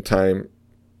the same time,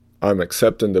 I'm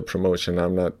accepting the promotion.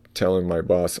 I'm not telling my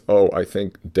boss, oh, I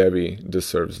think Debbie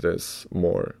deserves this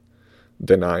more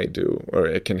than I do. Or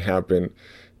it can happen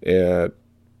at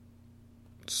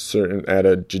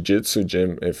a jiu-jitsu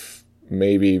gym. If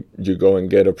maybe you go and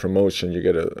get a promotion, you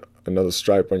get another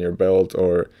stripe on your belt,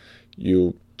 or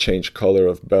you change color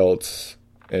of belts,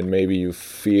 and maybe you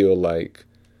feel like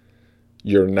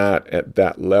you're not at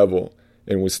that level,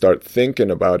 and we start thinking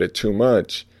about it too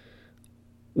much.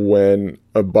 When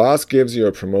a boss gives you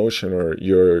a promotion or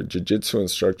your jiu-jitsu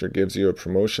instructor gives you a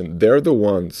promotion, they're the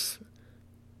ones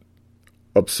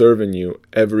observing you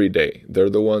every day. They're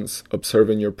the ones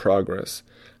observing your progress,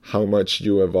 how much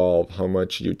you evolve, how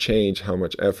much you change, how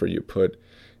much effort you put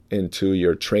into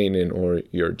your training or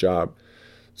your job.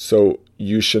 So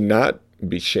you should not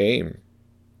be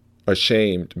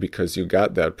ashamed because you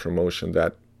got that promotion,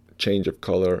 that change of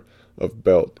color of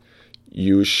belt.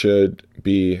 You should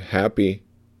be happy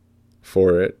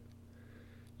for it.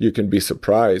 You can be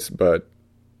surprised, but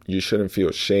you shouldn't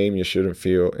feel shame. You shouldn't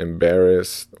feel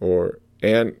embarrassed.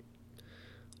 And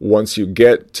once you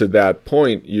get to that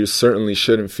point, you certainly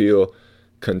shouldn't feel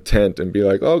content and be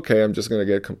like, okay, I'm just going to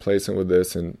get complacent with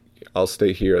this and I'll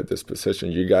stay here at this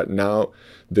position. Now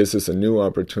this is a new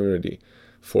opportunity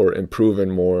for improving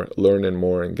more, learning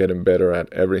more, and getting better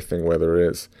at everything, whether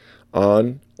it is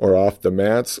on or off the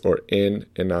mats or in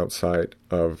and outside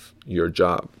of your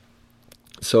job.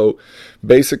 So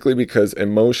basically, because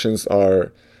emotions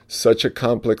are such a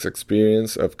complex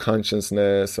experience of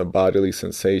consciousness, a bodily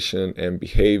sensation, and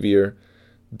behavior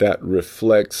that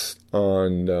reflects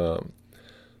on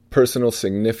personal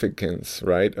significance,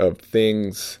 right, of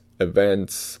things,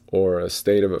 events, or a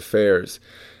state of affairs,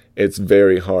 it's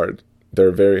very hard.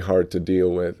 They're very hard to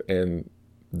deal with, and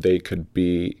they could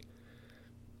be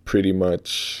pretty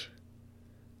much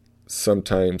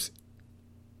sometimes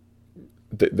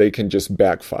they can just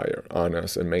backfire on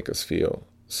us and make us feel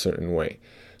a certain way.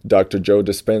 Dr. Joe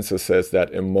Dispenza says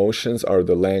that emotions are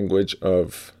the language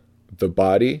of the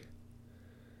body,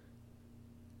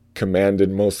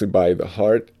 commanded mostly by the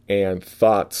heart, and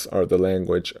thoughts are the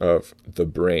language of the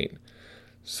brain.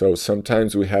 So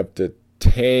sometimes we have to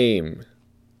tame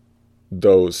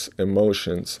those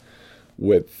emotions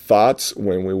with thoughts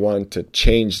when we want to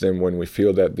change them, when we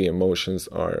feel that the emotions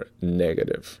are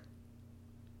negative.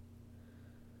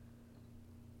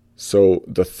 So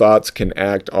the thoughts can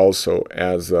act also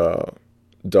as a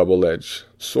double-edged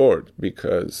sword,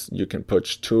 because you can put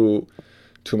too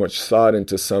much thought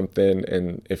into something,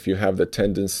 and if you have the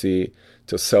tendency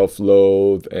to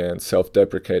self-loathe and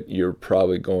self-deprecate, you're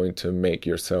probably going to make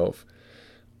yourself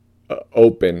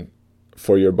open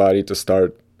for your body to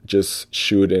start just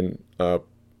shooting up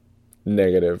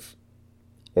negative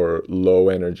or low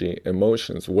energy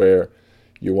emotions, where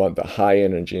you want the high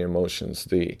energy emotions,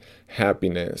 the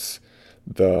happiness,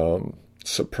 the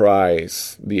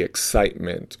surprise, the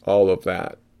excitement, all of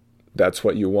that. That's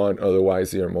what you want.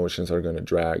 Otherwise, your emotions are going to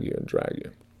drag you and drag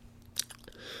you.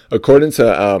 According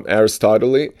to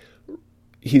Aristotle,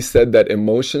 he said that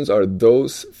emotions are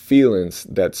those feelings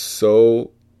that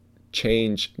so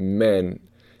change men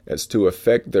as to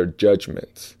affect their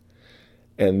judgments,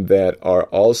 and that are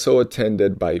also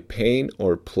attended by pain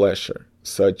or pleasure,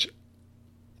 such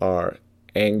are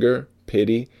anger,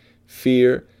 pity,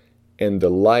 fear, and the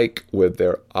like, with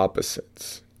their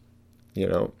opposites. You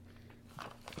know,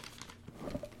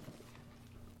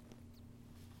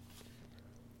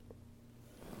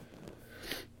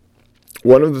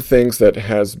 one of the things that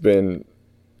has been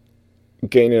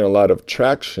gaining a lot of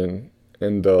traction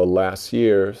in the last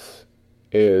years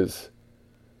is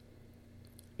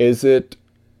it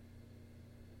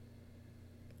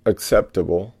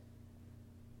acceptable,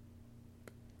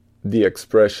 the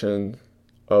expression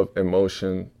of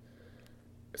emotion,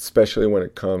 especially when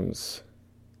it comes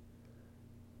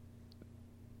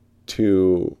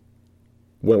to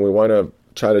when we want to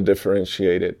try to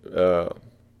differentiate it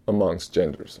amongst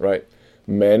genders, right?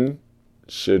 Men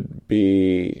should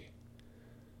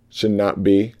not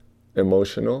be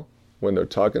emotional when they're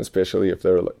talking, especially if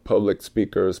they're like public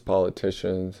speakers,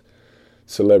 politicians,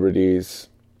 celebrities,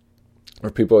 or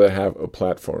people that have a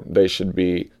platform. They should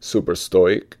be super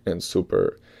stoic and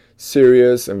super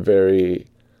serious and very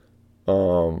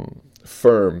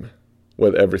firm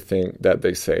with everything that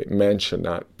they say. Men should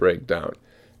not break down.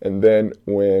 And then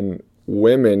when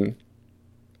women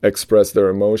express their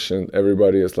emotion,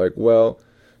 everybody is like, well,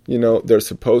 you know, they're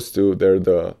supposed to. They're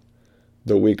the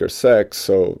weaker sex,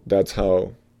 so that's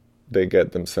how they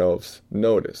get themselves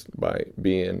noticed, by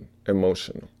being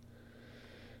emotional.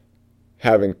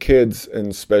 Having kids, and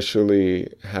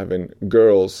especially having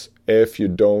girls, if you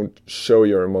don't show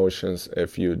your emotions,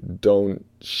 if you don't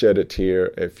shed a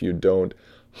tear, if you don't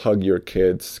hug your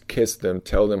kids, kiss them,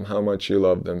 tell them how much you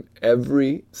love them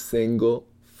every single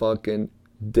fucking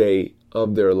day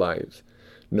of their lives,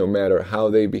 no matter how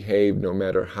they behave, no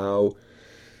matter how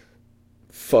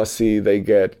fussy they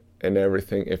get and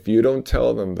everything, if you don't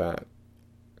tell them that,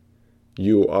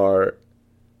 you are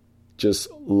just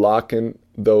locking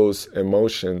those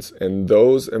emotions, and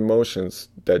those emotions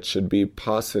that should be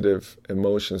positive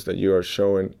emotions that you are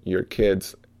showing your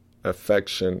kids,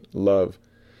 affection, love,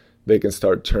 they can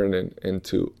start turning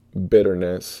into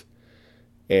bitterness,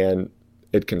 and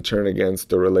it can turn against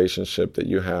the relationship that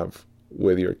you have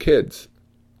with your kids.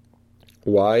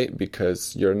 Why?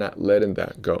 Because you're not letting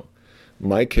that go.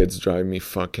 My kids drive me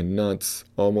fucking nuts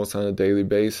almost on a daily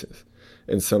basis.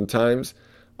 And sometimes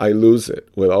I lose it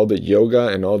with all the yoga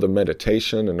and all the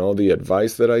meditation and all the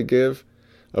advice that I give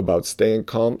about staying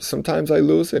calm. Sometimes I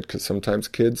lose it because sometimes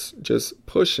kids just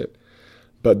push it.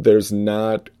 But there's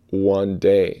not one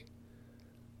day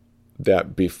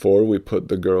that before we put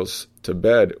the girls to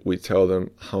bed, we tell them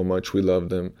how much we love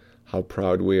them, how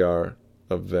proud we are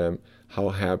of them, how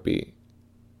happy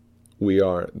we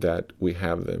are that we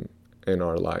have them in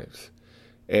our lives.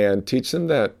 And teach them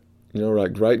that, you know,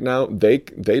 like right now, they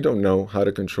don't know how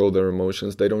to control their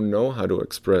emotions. They don't know how to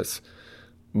express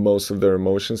most of their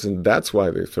emotions, and that's why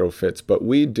they throw fits. But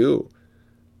we do.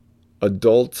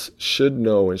 adults should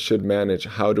know and should manage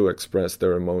how to express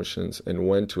their emotions and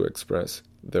when to express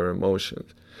their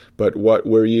emotions. But what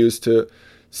we're used to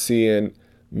seeing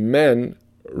men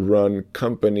run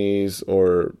companies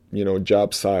or,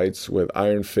 job sites with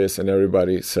iron fists, and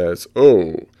everybody says,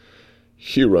 oh,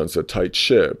 he runs a tight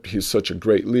ship. He's such a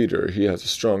great leader. He has a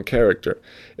strong character.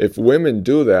 If women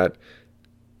do that,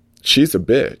 she's a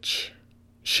bitch.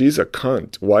 She's a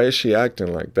cunt. Why is she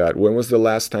acting like that? When was the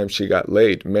last time she got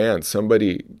laid? Man,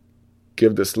 somebody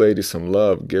give this lady some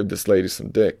love. Give this lady some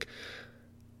dick.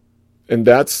 And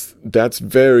that's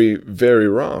very, very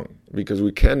wrong, because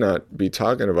we cannot be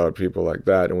talking about people like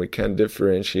that, and we can't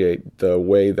differentiate the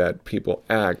way that people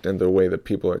act and the way that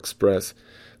people express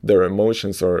their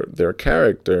emotions or their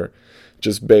character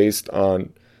just based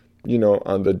on,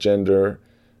 on the gender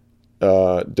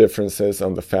differences,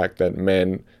 on the fact that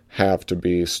men have to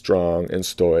be strong and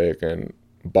stoic and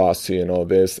bossy and all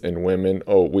this, and women,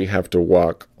 we have to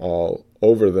walk all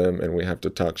over them and we have to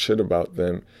talk shit about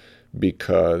them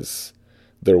because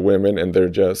they're women and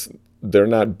they're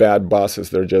not bad bosses,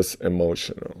 they're just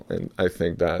emotional. And I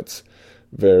think that's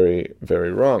very,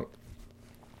 very wrong.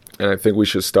 And I think we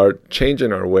should start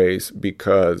changing our ways,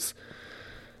 because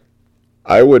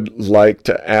I would like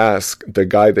to ask the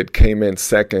guy that came in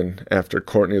second after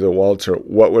Courtney Dauwalter,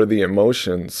 what were the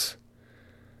emotions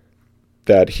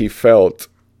that he felt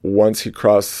once he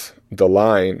crossed the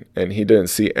line and he didn't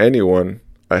see anyone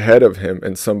ahead of him,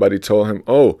 and somebody told him,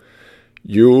 oh,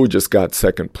 you just got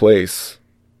second place.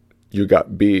 You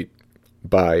got beat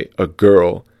by a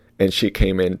girl and she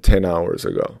came in 10 hours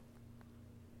ago.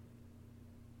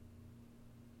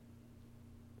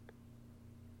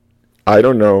 I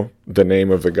don't know the name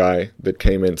of the guy that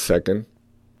came in second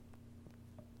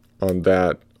on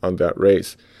that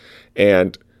race.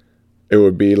 And it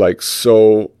would be like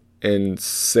so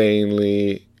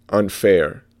insanely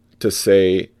unfair to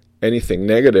say anything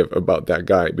negative about that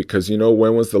guy, because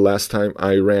when was the last time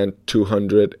I ran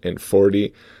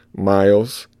 240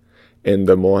 miles in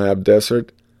the Moab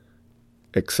Desert?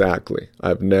 Exactly.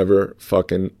 I've never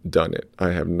fucking done it.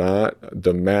 I have not.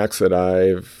 The max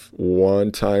that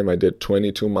one time I did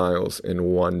 22 miles in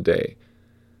one day.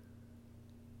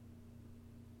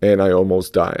 And I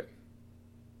almost died.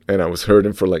 And I was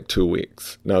hurting for like 2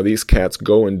 weeks. Now these cats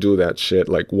go and do that shit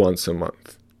like once a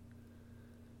month.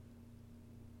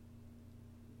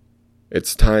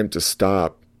 It's time to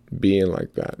stop being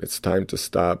like that. It's time to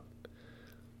stop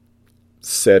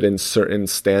setting certain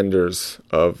standards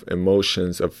of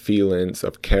emotions, of feelings,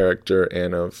 of character,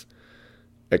 and of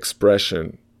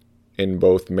expression in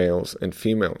both males and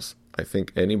females. I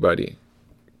think anybody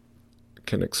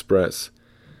can express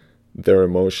their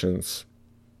emotions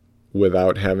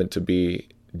without having to be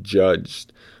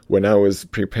judged. When I was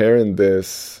preparing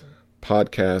this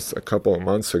podcast a couple of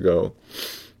months ago,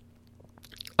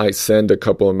 I sent a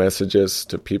couple of messages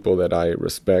to people that I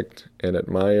respect and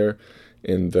admire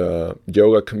in the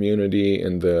yoga community,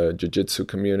 in the jiu-jitsu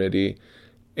community.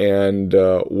 And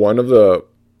one of the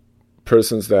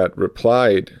persons that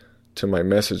replied to my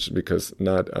message, because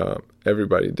not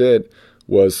everybody did,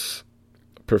 was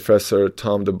Professor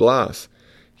Tom DeBlas.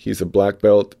 He's a black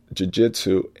belt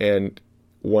jiu-jitsu. And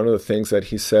one of the things that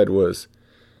he said was,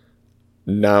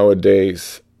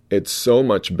 nowadays, it's so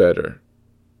much better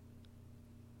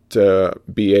to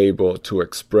be able to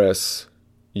express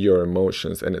your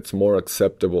emotions, and it's more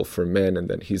acceptable for men. And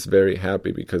then he's very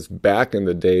happy, because back in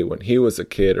the day when he was a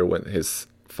kid, or when his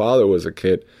father was a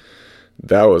kid,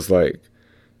 that was like,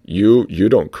 you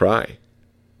don't cry.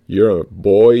 You're a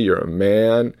boy, you're a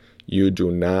man, you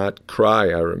do not cry.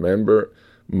 I remember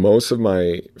most of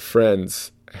my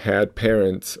friends had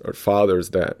parents or fathers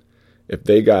that if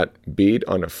they got beat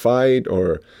on a fight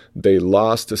or they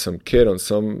lost to some kid on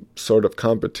some sort of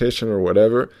competition or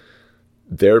whatever,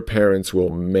 their parents will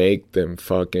make them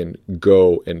fucking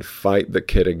go and fight the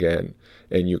kid again.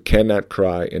 And you cannot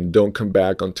cry, and don't come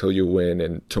back until you win.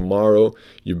 And tomorrow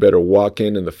you better walk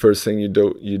in, and the first thing you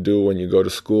do when you go to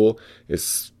school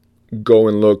is go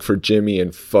and look for Jimmy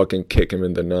and fucking kick him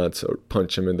in the nuts or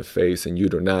punch him in the face. And you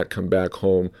do not come back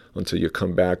home until you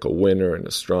come back a winner and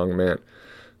a strong man.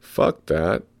 Fuck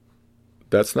that.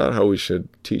 That's not how we should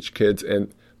teach kids.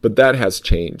 But that has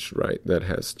changed, right? That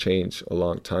has changed a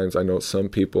long time. I know some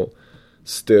people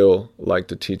still like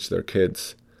to teach their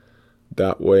kids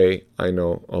that way. I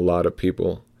know a lot of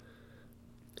people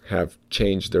have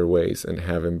changed their ways and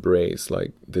have embraced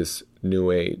like this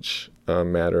new age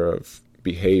matter of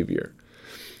behavior.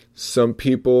 Some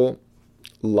people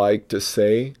like to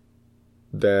say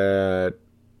that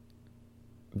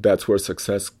that's where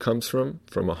success comes from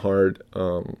a hard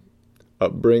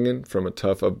upbringing, from a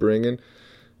tough upbringing.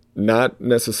 not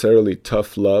necessarily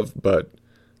tough love, but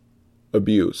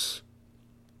abuse.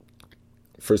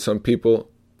 For some people,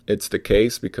 it's the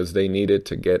case because they needed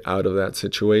to get out of that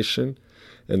situation,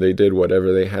 and they did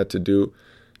whatever they had to do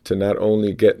to not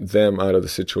only get them out of the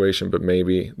situation, but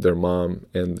maybe their mom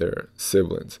and their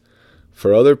siblings.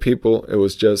 For other people, it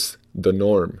was just the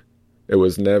norm. It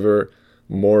was never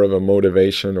more of a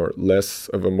motivation or less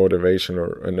of a motivation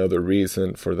or another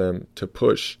reason for them to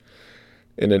push.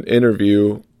 In an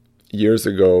interview years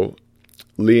ago,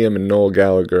 Liam and Noel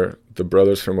Gallagher, the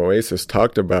brothers from Oasis,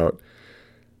 talked about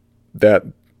that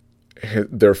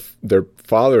their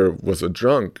father was a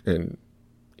drunk, and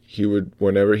he would,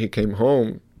 whenever he came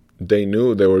home, they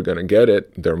knew they were going to get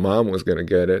it. Their mom was going to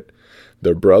get it.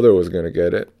 Their brother was going to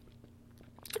get it.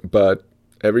 But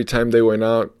every time they went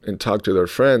out and talked to their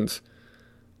friends,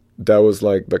 that was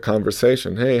like the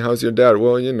conversation. Hey, how's your dad?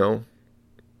 Well,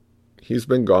 he's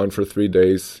been gone for 3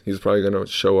 days. He's probably going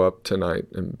to show up tonight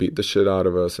and beat the shit out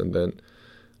of us and then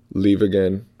leave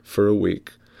again for a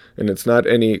week. And it's not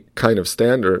any kind of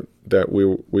standard that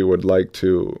we would like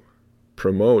to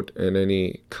promote in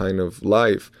any kind of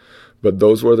life. But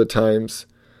those were the times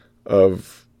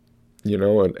of,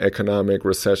 an economic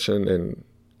recession in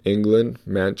England,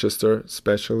 Manchester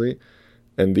especially.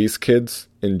 And these kids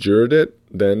endured it.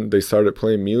 Then they started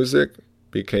playing music,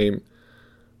 became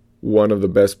one of the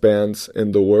best bands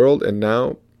in the world, and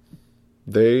now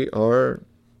they are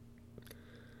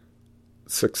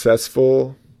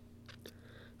successful,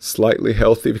 slightly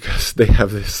healthy because they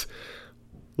have this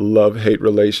love-hate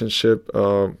relationship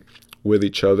with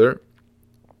each other.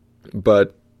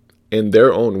 But in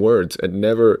their own words, it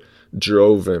never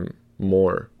drove him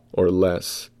more or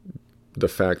less the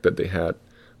fact that they had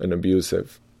an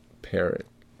abusive parent.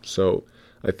 So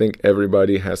I think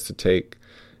everybody has to take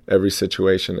every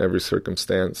situation, every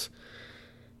circumstance,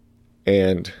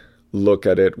 and look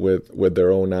at it with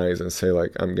their own eyes and say,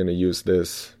 like, I'm going to use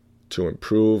this to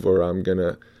improve, or I'm going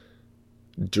to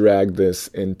drag this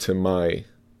into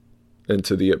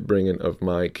the upbringing of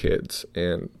my kids.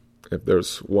 And if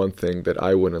there's one thing that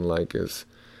I wouldn't like is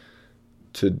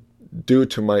to do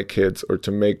to my kids or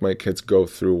to make my kids go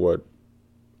through what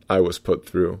I was put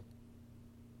through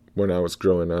when I was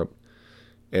growing up,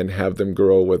 and have them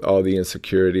grow with all the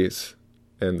insecurities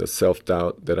and the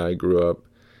self-doubt that I grew up,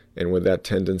 and with that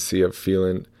tendency of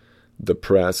feeling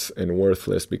depressed and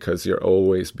worthless because you're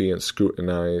always being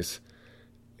scrutinized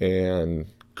and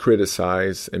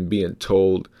criticized and being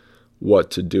told what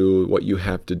to do, what you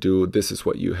have to do, this is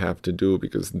what you have to do,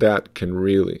 because that can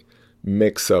really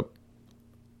mix up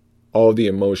all the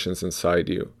emotions inside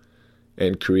you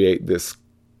and create this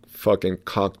fucking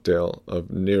cocktail of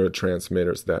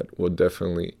neurotransmitters that will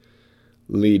definitely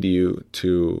lead you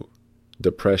to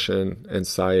depression,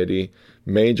 anxiety,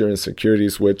 major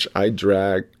insecurities, which I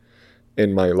drag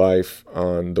in my life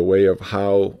on the way of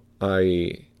how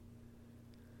I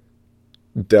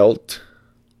dealt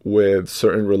with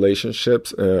certain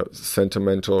relationships,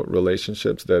 sentimental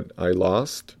relationships that I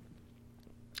lost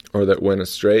or that went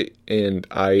astray, and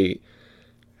I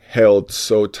held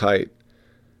so tight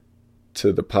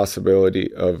to the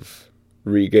possibility of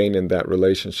regaining that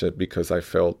relationship because I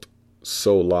felt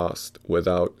so lost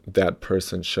without that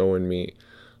person showing me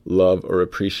love or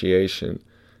appreciation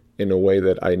in a way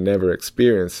that I never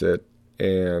experienced it,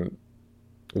 and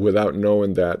without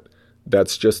knowing that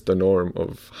that's just the norm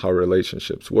of how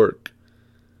relationships work.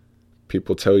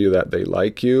 People tell you that they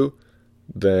like you,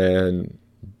 then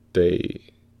they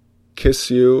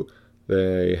kiss you,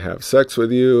 they have sex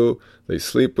with you, they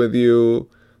sleep with you,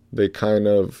 they kind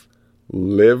of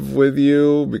live with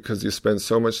you because you spend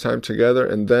so much time together,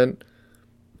 and then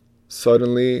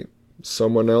suddenly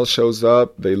someone else shows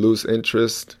up, they lose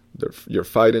interest, you're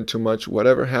fighting too much,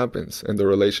 whatever happens, and the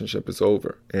relationship is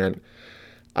over. And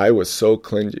I was so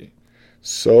clingy,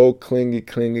 so clingy,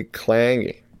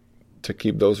 clangy to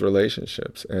keep those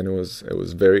relationships, and it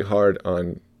was very hard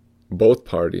on both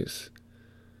parties,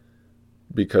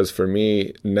 because for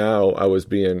me, now I was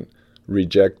being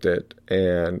rejected,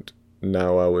 and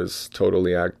now I was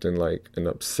totally acting like an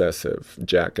obsessive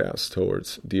jackass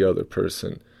towards the other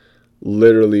person,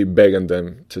 literally begging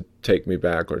them to take me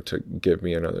back or to give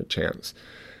me another chance.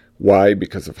 Why?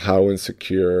 Because of how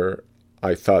insecure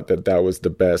I thought that was the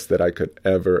best that I could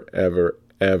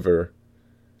ever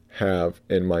have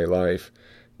in my life.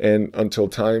 And until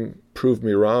time proved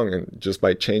me wrong, and just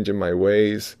by changing my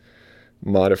ways,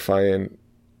 modifying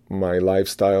my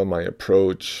lifestyle, my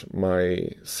approach, my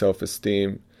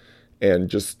self-esteem, and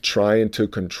just trying to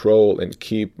control and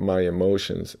keep my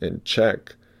emotions in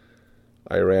check,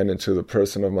 I ran into the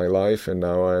person of my life, and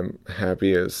now I'm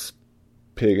happy as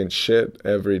pig in shit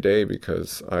every day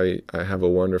because I have a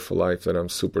wonderful life that I'm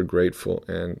super grateful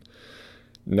and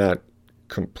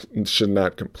should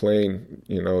not complain.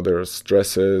 There's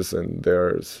stresses and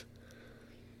there's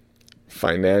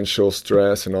financial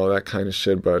stress and all that kind of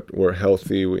shit, but we're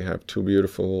healthy. We have 2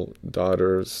 beautiful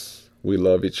daughters. We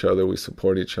love each other. We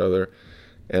support each other.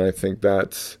 And I think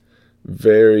that's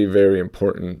very, very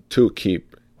important to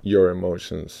keep your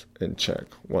emotions in check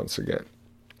once again.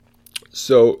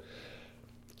 So,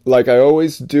 like I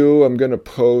always do, I'm going to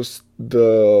post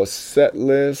the set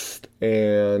list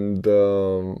and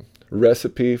the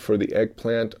recipe for the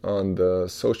eggplant on the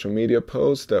social media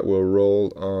post that will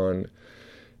roll on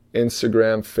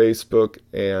Instagram, Facebook,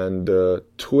 and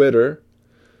Twitter.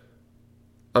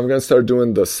 I'm going to start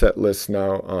doing the set list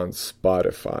now on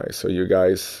Spotify. So you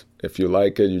guys, if you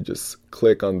like it, you just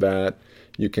click on that.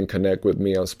 You can connect with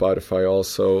me on Spotify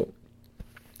also.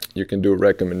 You can do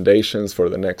recommendations for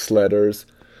the next letters,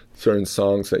 certain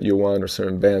songs that you want or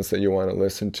certain bands that you want to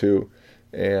listen to.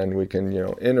 And we can,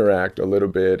 interact a little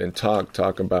bit and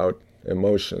talk about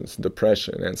emotions,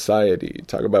 depression, anxiety,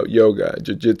 talk about yoga,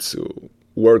 jiu-jitsu,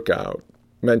 workout,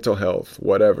 mental health,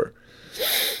 whatever.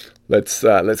 Let's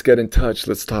get in touch.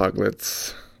 Let's talk.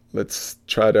 Let's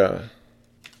try to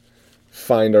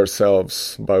find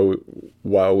ourselves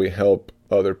while we help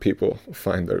other people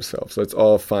find themselves. Let's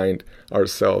all find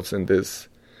ourselves in this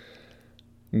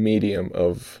medium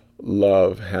of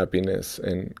love, happiness,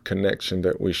 and connection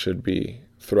that we should be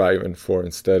thriving for,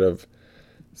 instead of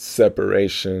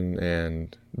separation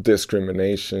and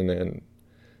discrimination and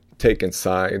taking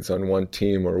sides on one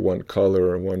team or one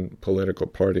color or one political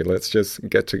party. Let's just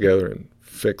get together and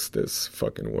fix this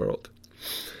fucking world.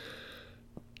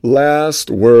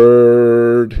 Last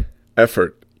word,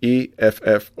 effort.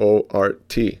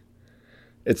 EFFORT.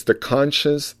 It's the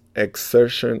conscious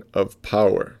exertion of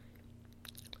power.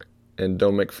 And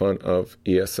don't make fun of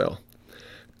ESL.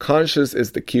 Conscious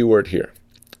is the key word here.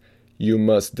 You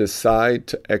must decide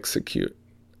to execute,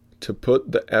 to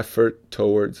put the effort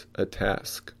towards a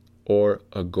task or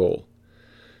a goal.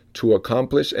 To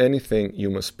accomplish anything, you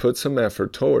must put some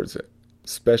effort towards it,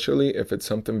 especially if it's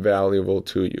something valuable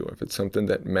to you, if it's something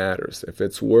that matters. If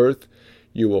it's worth,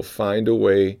 you will find a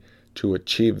way to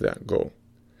achieve that goal.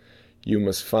 You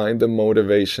must find the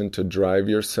motivation to drive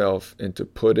yourself and to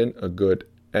put in a good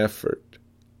effort.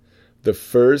 The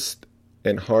first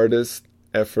and hardest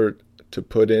effort to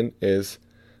put in is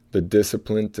the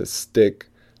discipline to stick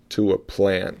to a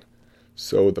plan.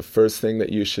 So the first thing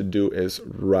that you should do is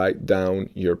write down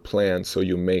your plan so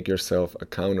you make yourself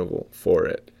accountable for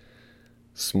it.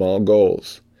 Small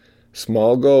goals.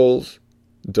 Small goals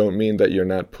don't mean that you're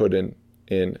not putting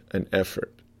in an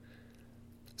effort.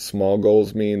 Small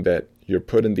goals mean that you're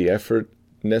putting the effort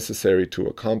necessary to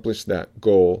accomplish that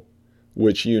goal,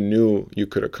 which you knew you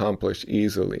could accomplish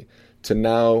easily, to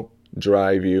now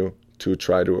drive you to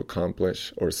try to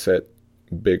accomplish or set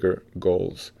bigger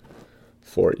goals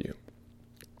for you.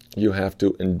 You have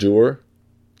to endure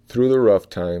through the rough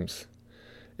times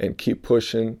and keep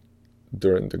pushing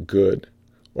during the good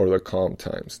or the calm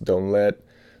times. Don't let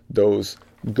those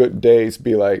good days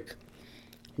be like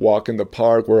walk in the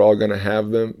park. We're all going to have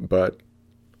them. But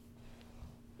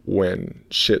when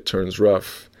shit turns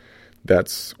rough,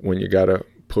 that's when you got to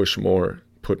push more,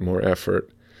 put more effort,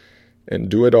 and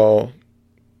do it all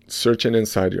searching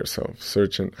inside yourself,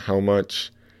 searching how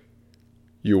much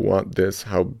you want this,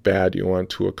 how bad you want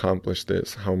to accomplish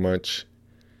this, how much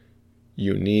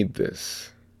you need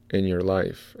this in your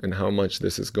life, and how much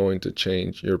this is going to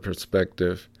change your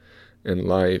perspective in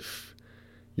life,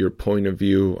 your point of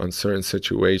view on certain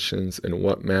situations, and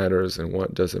what matters and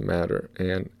what doesn't matter.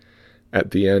 And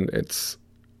at the end, it's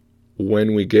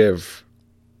when we give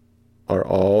our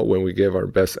all, when we give our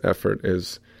best effort,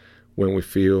 is when we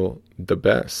feel the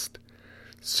best.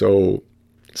 So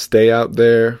stay out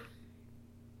there,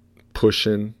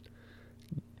 pushing,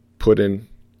 put in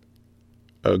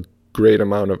a great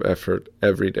amount of effort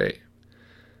every day.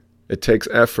 It takes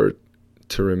effort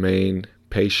to remain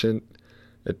patient.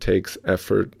 It takes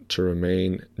effort to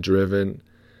remain driven,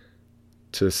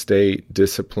 to stay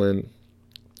disciplined,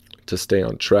 to stay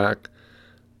on track.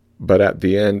 But at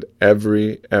the end,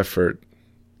 every effort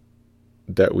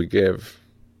that we give,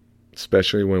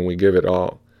 especially when we give it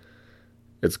all,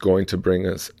 it's going to bring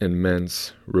us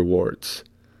immense rewards.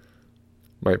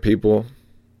 My people,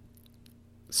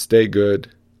 stay good,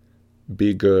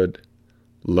 be good,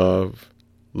 love,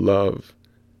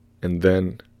 and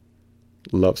then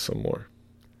love some more.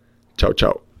 Ciao,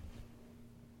 ciao.